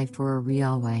real life or a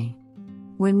real way.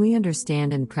 When we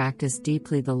understand and practice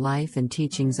deeply the life and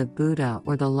teachings of Buddha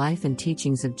or the life and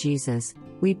teachings of Jesus,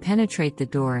 we penetrate the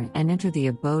door and enter the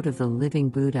abode of the living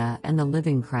Buddha and the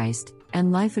living Christ,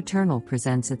 and life eternal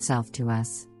presents itself to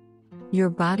us. Your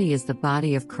body is the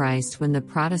body of Christ. When the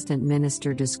Protestant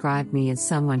minister described me as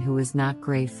someone who was not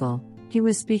grateful, he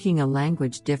was speaking a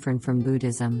language different from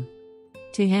Buddhism.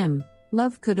 To him,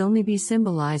 love could only be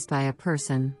symbolized by a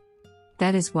person.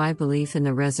 That is why belief in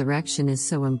the resurrection is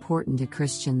so important to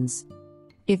Christians.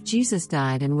 If Jesus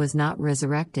died and was not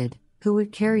resurrected, who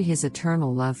would carry his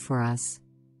eternal love for us?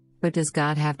 But does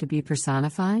God have to be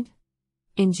personified?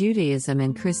 In Judaism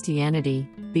and Christianity,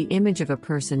 the image of a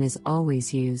person is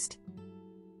always used.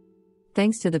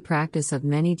 Thanks to the practice of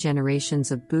many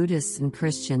generations of Buddhists and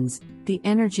Christians, the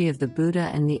energy of the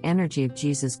Buddha and the energy of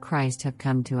Jesus Christ have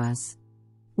come to us.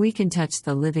 We can touch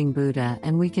the living Buddha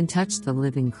and we can touch the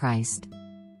living Christ.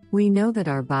 We know that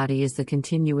our body is the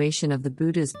continuation of the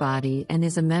Buddha's body and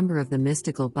is a member of the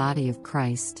mystical body of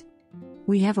Christ.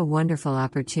 We have a wonderful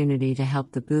opportunity to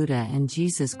help the Buddha and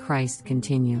Jesus Christ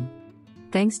continue.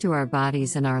 Thanks to our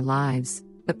bodies and our lives,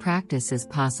 the practice is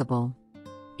possible.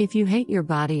 If you hate your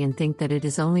body and think that it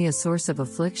is only a source of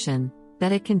affliction,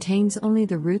 that it contains only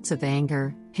the roots of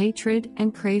anger, hatred,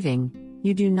 and craving,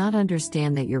 you do not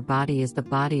understand that your body is the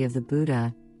body of the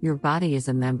Buddha, your body is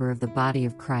a member of the body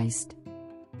of Christ.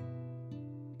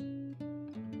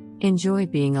 Enjoy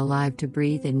being alive. To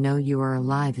breathe and know you are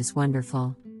alive is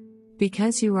wonderful.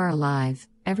 Because you are alive,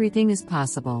 everything is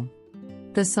possible.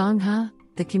 The Sangha,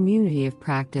 the community of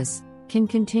practice, can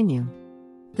continue.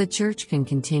 The church can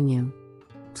continue.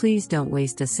 Please don't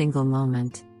waste a single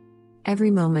moment.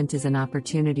 Every moment is an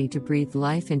opportunity to breathe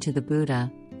life into the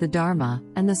Buddha, the Dharma,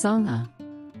 and the Sangha.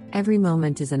 Every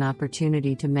moment is an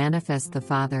opportunity to manifest the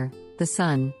Father, the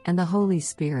Son, and the Holy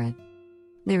Spirit.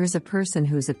 There is a person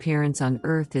whose appearance on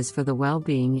earth is for the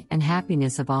well-being and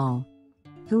happiness of all.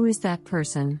 Who is that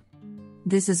person?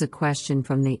 This is a question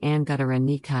from the Anguttara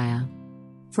Nikaya.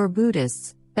 For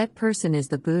Buddhists, that person is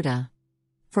the Buddha.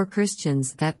 For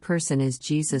Christians, that person is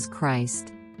Jesus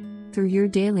Christ. Through your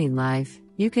daily life,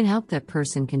 you can help that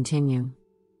person continue.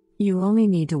 You only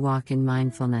need to walk in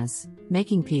mindfulness,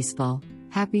 making peaceful,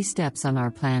 happy steps on our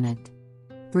planet.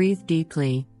 Breathe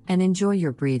deeply, and enjoy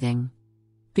your breathing.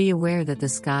 Be aware that the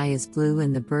sky is blue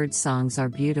and the bird songs are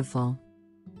beautiful.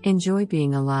 Enjoy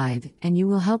being alive, and you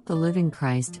will help the living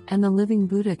Christ and the living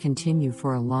Buddha continue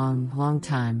for a long, long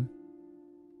time.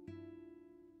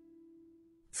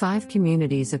 5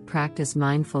 communities of practice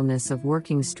mindfulness of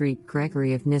Working Street.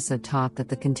 Gregory of Nyssa taught that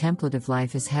the contemplative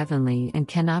life is heavenly and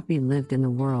cannot be lived in the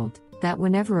world, that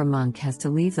whenever a monk has to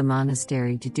leave the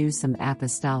monastery to do some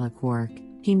apostolic work,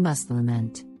 he must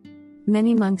lament.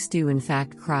 Many monks do in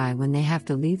fact cry when they have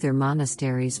to leave their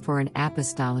monasteries for an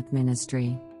apostolic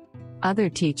ministry. Other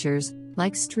teachers,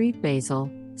 like Street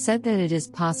Basil, said that it is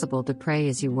possible to pray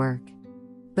as you work.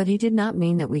 But he did not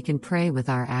mean that we can pray with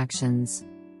our actions.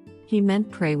 He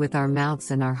meant pray with our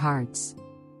mouths and our hearts.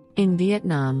 In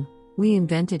Vietnam, we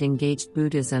invented engaged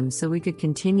Buddhism so we could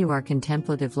continue our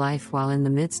contemplative life while in the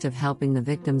midst of helping the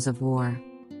victims of war.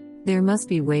 There must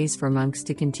be ways for monks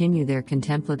to continue their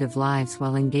contemplative lives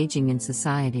while engaging in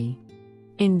society.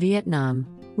 In Vietnam,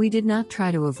 we did not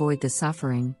try to avoid the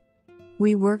suffering.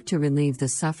 We worked to relieve the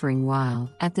suffering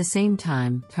while, at the same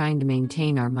time, trying to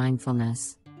maintain our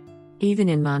mindfulness. Even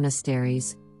in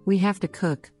monasteries, we have to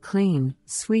cook, clean,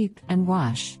 sweep, and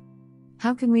wash.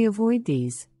 How can we avoid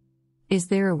these? Is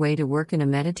there a way to work in a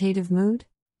meditative mood?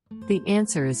 The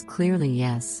answer is clearly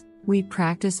yes. We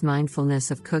practice mindfulness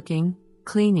of cooking,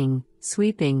 cleaning,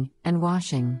 sweeping, and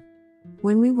washing.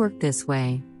 When we work this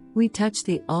way, we touch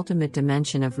the ultimate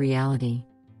dimension of reality.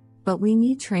 But we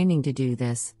need training to do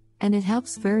this, and it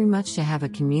helps very much to have a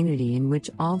community in which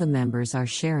all the members are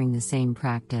sharing the same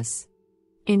practice.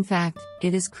 In fact,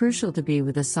 it is crucial to be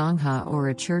with a sangha or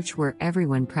a church where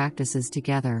everyone practices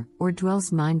together or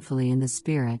dwells mindfully in the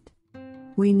spirit.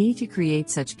 We need to create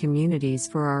such communities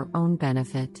for our own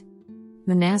benefit.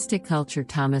 Monastic culture.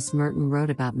 Thomas Merton wrote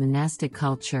about monastic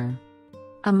culture.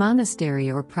 A monastery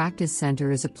or practice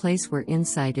center is a place where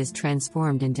insight is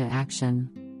transformed into action.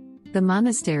 The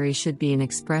monastery should be an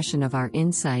expression of our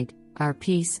insight, our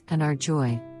peace, and our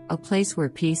joy, a place where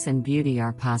peace and beauty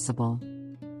are possible.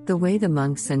 The way the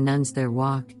monks and nuns there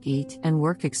walk, eat, and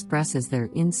work expresses their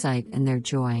insight and their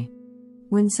joy.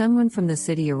 When someone from the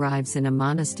city arrives in a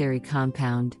monastery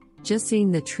compound, just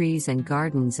seeing the trees and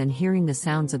gardens and hearing the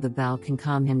sounds of the bell can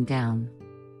calm him down.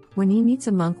 When he meets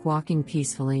a monk walking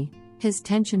peacefully, his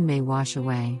tension may wash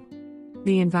away.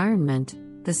 The environment,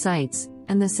 the sights,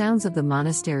 and the sounds of the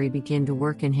monastery begin to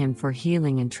work in him for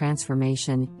healing and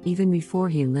transformation, even before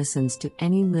he listens to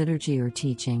any liturgy or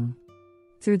teaching.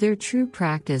 Through their true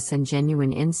practice and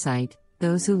genuine insight,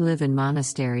 those who live in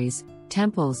monasteries,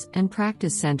 temples, and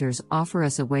practice centers offer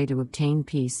us a way to obtain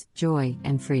peace, joy,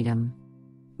 and freedom.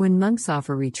 When monks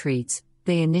offer retreats,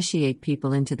 they initiate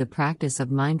people into the practice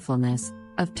of mindfulness,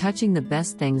 of touching the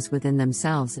best things within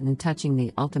themselves and touching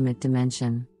the ultimate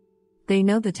dimension. They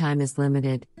know the time is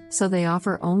limited, so they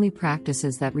offer only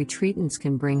practices that retreatants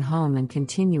can bring home and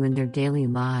continue in their daily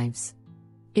lives.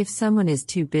 If someone is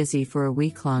too busy for a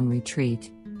week-long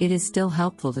retreat, it is still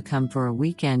helpful to come for a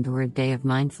weekend or a day of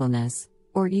mindfulness,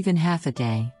 or even half a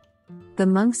day. The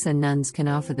monks and nuns can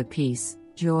offer the peace,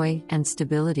 joy, and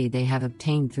stability they have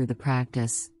obtained through the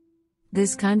practice.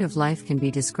 This kind of life can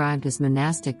be described as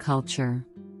monastic culture.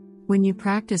 When you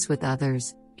practice with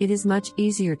others, it is much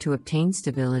easier to obtain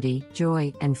stability,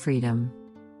 joy, and freedom.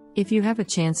 If you have a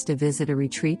chance to visit a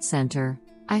retreat center,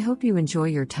 I hope you enjoy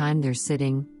your time there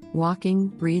sitting, walking,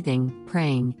 breathing,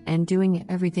 praying, and doing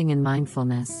everything in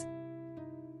mindfulness.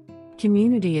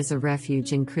 Community is a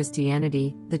refuge in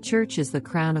Christianity. The Church is the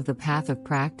crown of the path of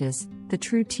practice, the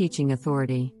true teaching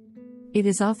authority. It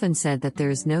is often said that there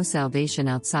is no salvation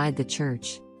outside the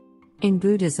Church. In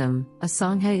Buddhism, a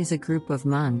sangha is a group of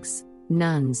monks,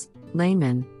 nuns,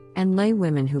 laymen, and lay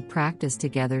women who practice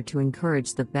together to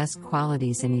encourage the best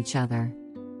qualities in each other.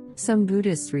 Some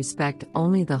Buddhists respect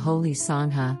only the holy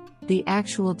sangha, the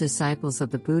actual disciples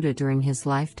of the Buddha during his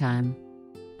lifetime.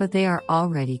 But they are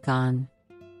already gone.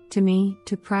 To me,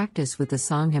 to practice with the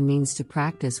sangha means to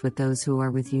practice with those who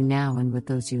are with you now and with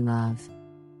those you love.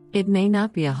 It may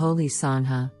not be a holy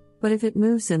sangha, but if it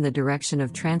moves in the direction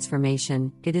of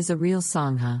transformation, it is a real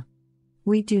sangha.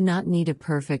 We do not need a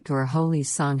perfect or a holy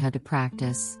sangha to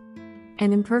practice.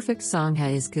 An imperfect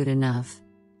sangha is good enough.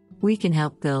 We can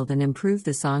help build and improve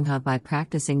the sangha by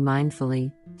practicing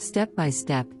mindfully, step by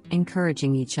step,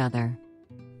 encouraging each other.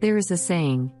 There is a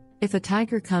saying, if a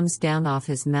tiger comes down off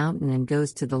his mountain and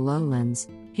goes to the lowlands,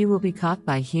 he will be caught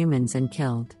by humans and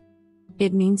killed.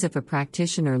 It means if a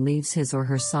practitioner leaves his or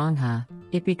her sangha,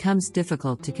 it becomes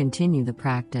difficult to continue the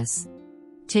practice.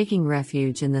 Taking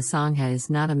refuge in the sangha is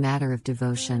not a matter of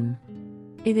devotion.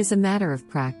 It is a matter of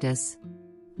practice.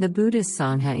 The Buddhist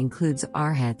sangha includes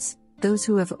arhats, those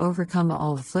who have overcome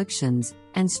all afflictions,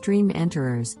 and stream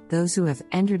enterers, those who have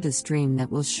entered the stream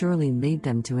that will surely lead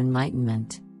them to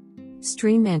enlightenment.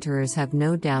 Stream enterers have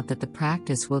no doubt that the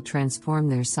practice will transform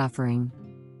their suffering.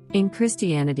 In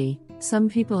Christianity, some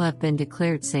people have been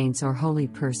declared saints or holy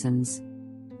persons.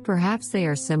 Perhaps they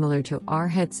are similar to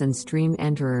arhats and stream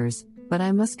enterers, but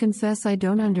I must confess I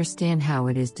don't understand how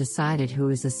it is decided who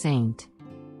is a saint.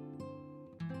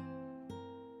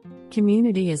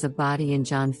 Community is a body. In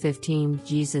John 15,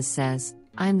 Jesus says,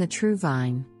 I am the true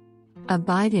vine.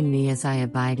 Abide in me as I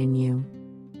abide in you.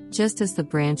 Just as the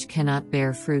branch cannot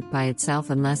bear fruit by itself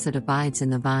unless it abides in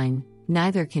the vine,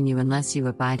 neither can you unless you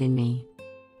abide in me.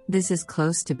 This is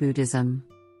close to Buddhism.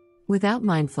 Without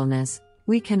mindfulness,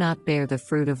 we cannot bear the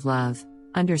fruit of love,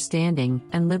 understanding,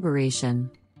 and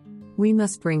liberation. We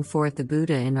must bring forth the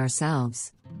Buddha in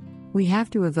ourselves. We have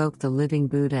to evoke the living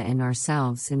Buddha in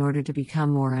ourselves in order to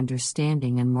become more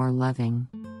understanding and more loving.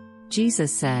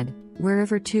 Jesus said,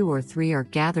 "Wherever 2 or 3 are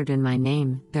gathered in my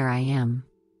name, there I am."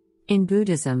 In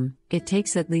Buddhism, it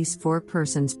takes at least 4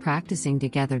 persons practicing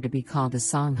together to be called a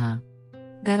Sangha.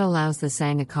 That allows the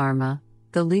Sangha karma,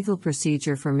 the legal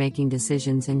procedure for making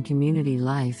decisions in community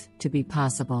life, to be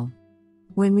possible.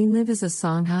 When we live as a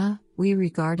Sangha, we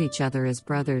regard each other as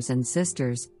brothers and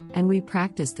sisters, and we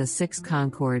practice the 6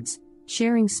 concords,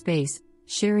 sharing space,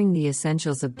 sharing the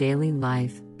essentials of daily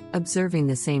life, observing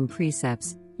the same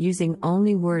precepts, using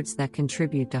only words that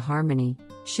contribute to harmony,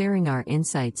 sharing our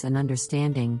insights and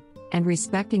understanding, and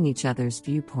respecting each other's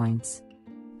viewpoints.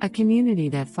 A community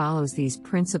that follows these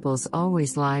principles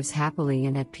always lives happily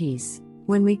and at peace.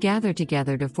 When we gather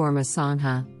together to form a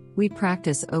Sangha, we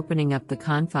practice opening up the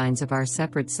confines of our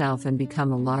separate self and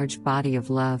become a large body of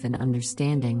love and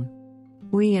understanding.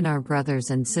 We and our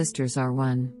brothers and sisters are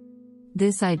one.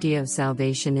 This idea of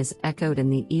salvation is echoed in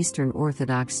the Eastern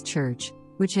Orthodox Church,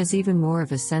 which has even more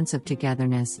of a sense of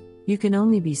togetherness. You can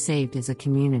only be saved as a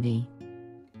community.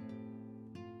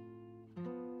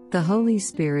 The Holy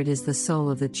Spirit is the soul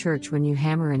of the Church. When you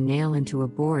hammer a nail into a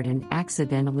board and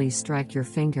accidentally strike your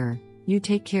finger, you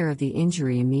take care of the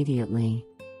injury immediately.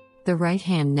 The right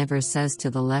hand never says to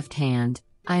the left hand,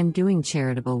 "I am doing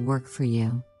charitable work for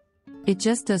you." It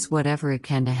just does whatever it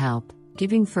can to help,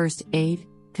 giving first aid,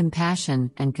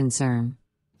 compassion, and concern.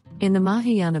 In the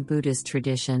Mahayana Buddhist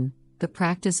tradition, the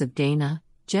practice of dana,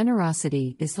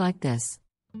 generosity, is like this.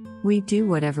 We do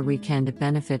whatever we can to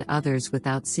benefit others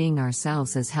without seeing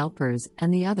ourselves as helpers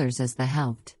and the others as the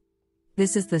helped.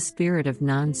 This is the spirit of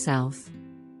non-self.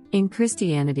 In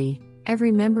Christianity,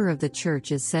 every member of the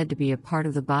Church is said to be a part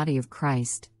of the body of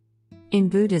Christ. In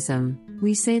Buddhism,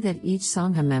 we say that each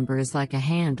Sangha member is like a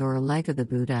hand or a leg of the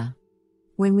Buddha.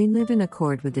 When we live in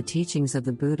accord with the teachings of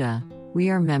the Buddha, we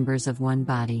are members of one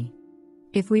body.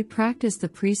 If we practice the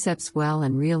precepts well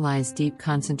and realize deep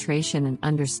concentration and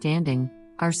understanding,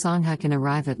 our Sangha can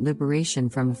arrive at liberation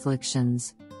from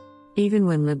afflictions. Even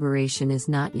when liberation is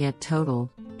not yet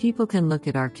total, people can look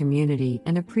at our community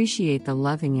and appreciate the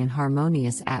loving and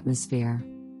harmonious atmosphere.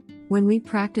 When we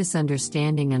practice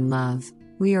understanding and love,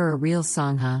 we are a real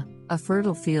Sangha, a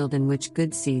fertile field in which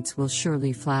good seeds will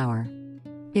surely flower.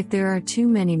 If there are too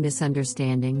many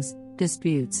misunderstandings,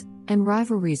 disputes, and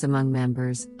rivalries among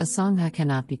members, a Sangha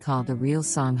cannot be called a real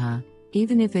Sangha,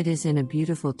 even if it is in a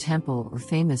beautiful temple or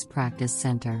famous practice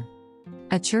center.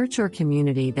 A church or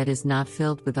community that is not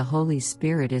filled with the Holy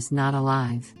Spirit is not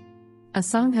alive. A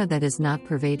Sangha that is not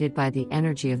pervaded by the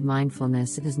energy of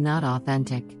mindfulness is not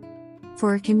authentic.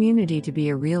 For a community to be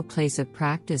a real place of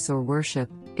practice or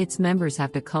worship, its members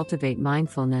have to cultivate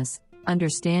mindfulness,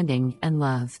 understanding, and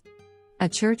love. A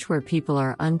church where people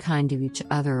are unkind to each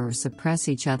other or suppress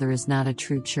each other is not a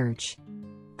true church.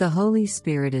 The Holy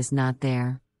Spirit is not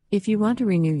there. If you want to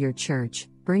renew your church,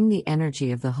 bring the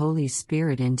energy of the Holy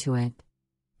Spirit into it.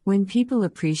 When people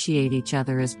appreciate each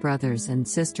other as brothers and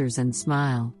sisters and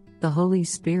smile, the Holy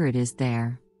Spirit is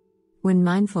there. When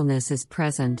mindfulness is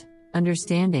present,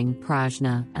 understanding,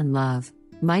 prajna, and love,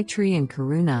 maitri and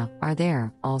karuna, are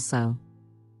there also.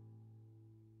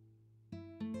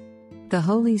 The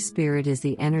Holy Spirit is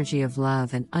the energy of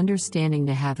love and understanding.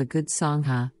 To have a good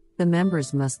Sangha, the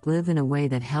members must live in a way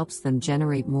that helps them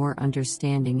generate more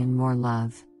understanding and more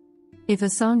love. If a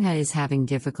Sangha is having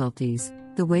difficulties,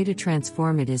 the way to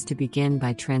transform it is to begin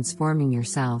by transforming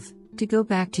yourself, to go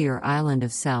back to your island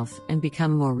of self and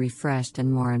become more refreshed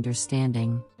and more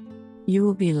understanding. You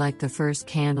will be like the first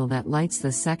candle that lights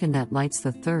the second, that lights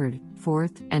the third,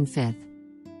 fourth, and fifth.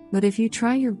 But if you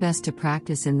try your best to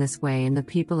practice in this way and the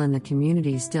people in the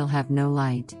community still have no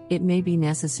light, it may be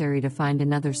necessary to find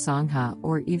another Sangha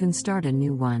or even start a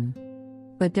new one.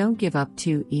 But don't give up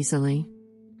too easily.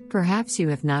 Perhaps you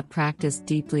have not practiced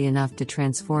deeply enough to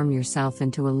transform yourself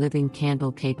into a living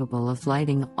candle capable of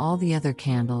lighting all the other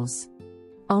candles.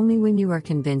 Only when you are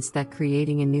convinced that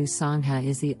creating a new Sangha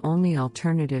is the only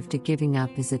alternative to giving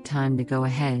up is it time to go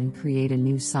ahead and create a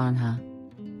new Sangha.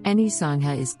 Any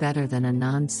Sangha is better than a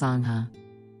non-Sangha.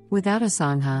 Without a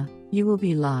Sangha, you will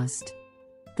be lost.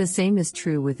 The same is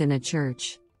true within a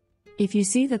church. If you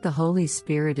see that the Holy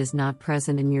Spirit is not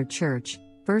present in your church,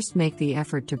 first make the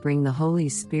effort to bring the Holy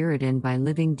Spirit in by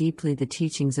living deeply the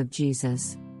teachings of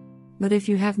Jesus. But if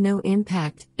you have no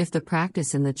impact, if the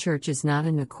practice in the church is not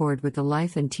in accord with the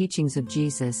life and teachings of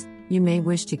Jesus, you may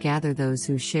wish to gather those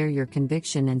who share your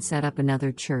conviction and set up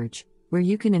another church, where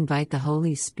you can invite the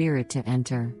Holy Spirit to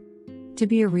enter. To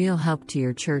be a real help to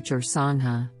your church or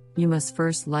Sangha, you must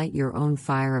first light your own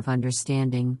fire of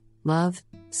understanding, love,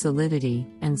 solidity,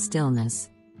 and stillness.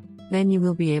 Then you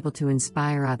will be able to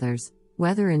inspire others,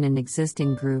 whether in an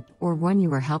existing group or one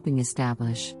you are helping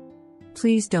establish.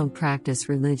 Please don't practice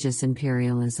religious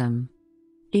imperialism.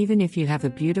 Even if you have a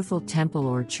beautiful temple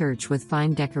or church with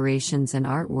fine decorations and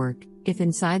artwork, if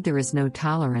inside there is no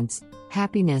tolerance,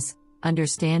 happiness,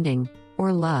 understanding,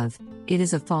 or love, it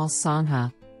is a false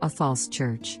sangha, a false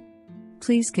church.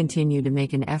 Please continue to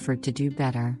make an effort to do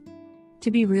better.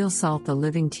 To be real salt, the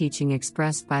living teaching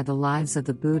expressed by the lives of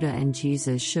the Buddha and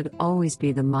Jesus should always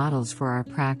be the models for our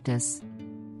practice.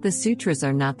 The sutras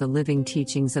are not the living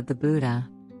teachings of the Buddha.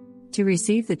 To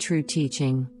receive the true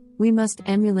teaching, we must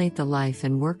emulate the life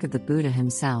and work of the Buddha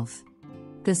himself.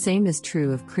 The same is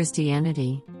true of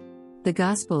Christianity. The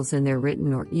Gospels in their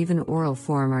written or even oral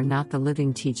form are not the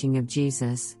living teaching of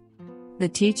Jesus. The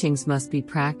teachings must be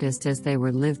practiced as they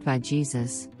were lived by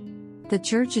Jesus. The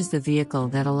Church is the vehicle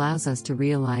that allows us to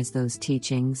realize those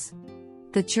teachings.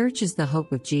 The Church is the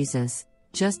hope of Jesus,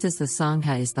 just as the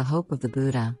Sangha is the hope of the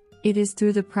Buddha. It is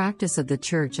through the practice of the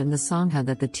Church and the Sangha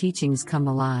that the teachings come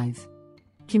alive.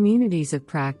 Communities of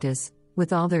practice,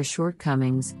 with all their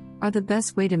shortcomings, are the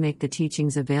best way to make the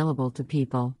teachings available to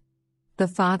people. The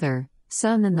Father,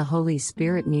 Son, and the Holy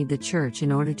Spirit need the Church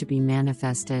in order to be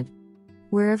manifested.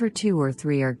 Wherever 2 or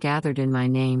 3 are gathered in my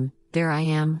name, there I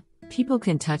am. People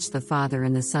can touch the Father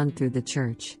and the Son through the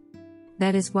Church.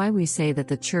 That is why we say that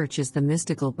the Church is the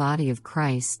mystical body of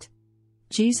Christ.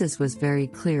 Jesus was very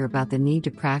clear about the need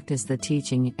to practice the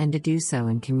teaching and to do so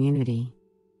in community.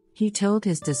 He told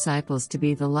his disciples to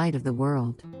be the light of the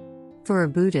world. For a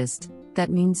Buddhist, that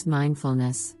means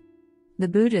mindfulness. The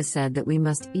Buddha said that we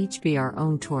must each be our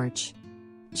own torch.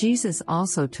 Jesus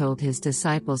also told his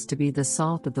disciples to be the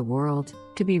salt of the world,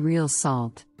 to be real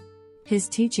salt. His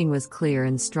teaching was clear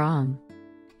and strong.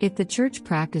 If the Church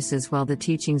practices well the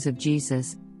teachings of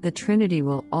Jesus, the Trinity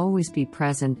will always be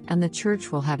present and the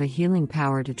Church will have a healing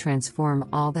power to transform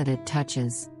all that it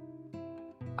touches.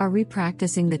 Are we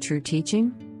practicing the true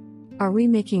teaching? Are we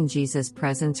making Jesus'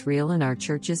 presence real in our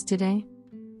churches today?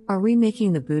 Are we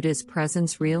making the Buddha's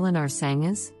presence real in our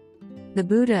sanghas? The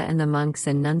Buddha and the monks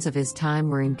and nuns of his time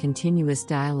were in continuous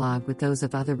dialogue with those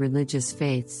of other religious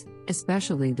faiths,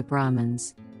 especially the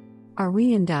Brahmins. Are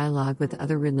we in dialogue with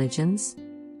other religions?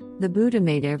 The Buddha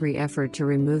made every effort to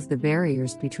remove the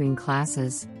barriers between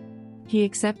classes. He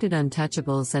accepted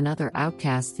untouchables and other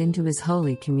outcasts into his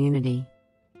holy community.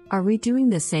 Are we doing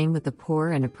the same with the poor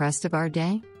and oppressed of our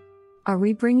day? Are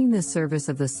we bringing the service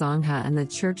of the Sangha and the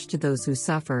Church to those who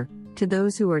suffer, to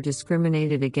those who are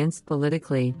discriminated against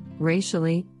politically,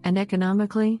 racially, and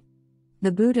economically?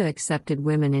 The Buddha accepted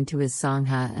women into his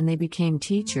Sangha and they became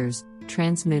teachers,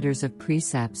 transmitters of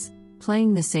precepts,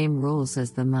 playing the same roles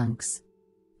as the monks.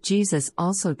 Jesus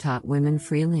also taught women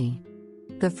freely.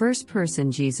 The first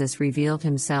person Jesus revealed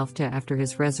himself to after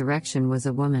his resurrection was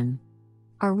a woman.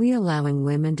 Are we allowing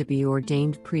women to be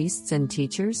ordained priests and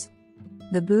teachers?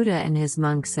 The Buddha and his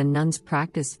monks and nuns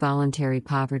practiced voluntary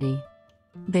poverty.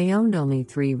 They owned only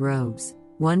 3 robes,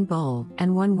 1 bowl,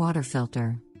 and 1 water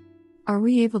filter. Are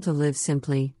we able to live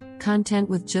simply, content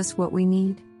with just what we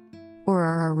need? Or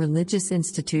are our religious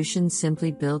institutions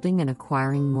simply building and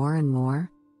acquiring more and more?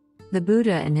 The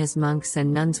Buddha and his monks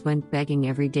and nuns went begging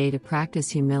every day to practice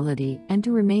humility and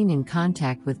to remain in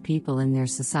contact with people in their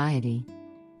society.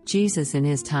 Jesus in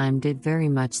his time did very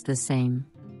much the same.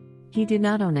 He did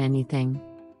not own anything.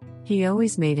 He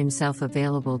always made himself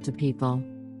available to people.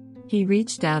 He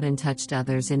reached out and touched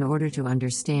others in order to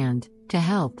understand, to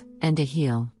help, and to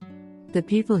heal. The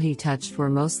people he touched were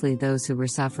mostly those who were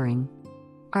suffering.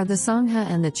 Are the Sangha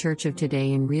and the Church of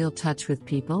today in real touch with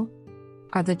people?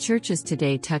 Are the churches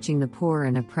today touching the poor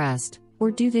and oppressed,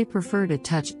 or do they prefer to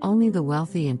touch only the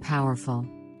wealthy and powerful?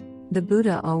 The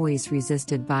Buddha always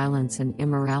resisted violence and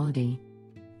immorality.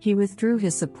 He withdrew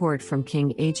his support from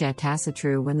King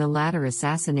Ajatasattu when the latter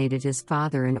assassinated his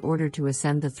father in order to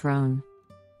ascend the throne.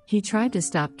 He tried to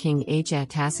stop King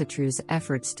Ajatasattu's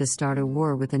efforts to start a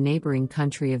war with the neighboring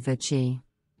country of Vichy.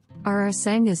 Are our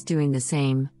sanghas doing the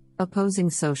same, opposing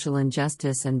social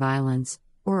injustice and violence,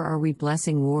 or are we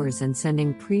blessing wars and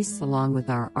sending priests along with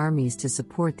our armies to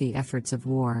support the efforts of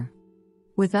war?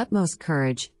 With utmost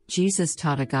courage, Jesus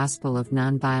taught a gospel of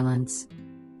nonviolence.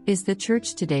 Is the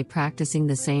Church today practicing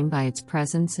the same by its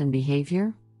presence and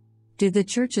behavior? Do the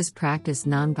churches practice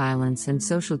nonviolence and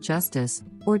social justice,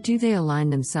 or do they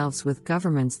align themselves with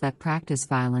governments that practice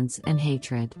violence and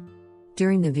hatred?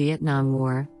 During the Vietnam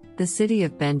War, the city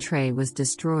of Bến Tre was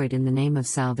destroyed in the name of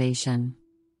salvation.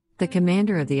 The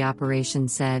commander of the operation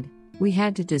said, "We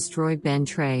had to destroy Bến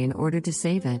Tre in order to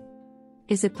save it."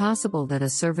 Is it possible that a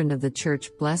servant of the Church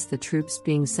blessed the troops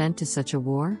being sent to such a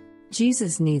war?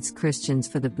 Jesus needs Christians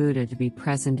for the Buddha to be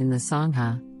present in the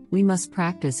Sangha. We must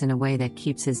practice in a way that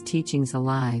keeps his teachings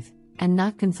alive, and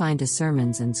not confined to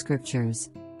sermons and scriptures.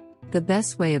 The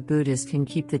best way a Buddhist can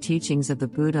keep the teachings of the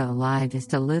Buddha alive is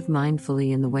to live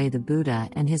mindfully in the way the Buddha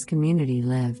and his community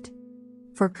lived.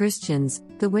 For Christians,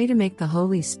 the way to make the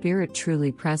Holy Spirit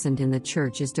truly present in the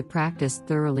Church is to practice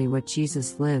thoroughly what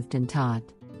Jesus lived and taught.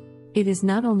 It is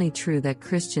not only true that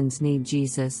Christians need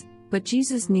Jesus, but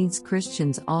Jesus needs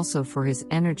Christians also for his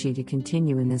energy to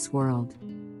continue in this world.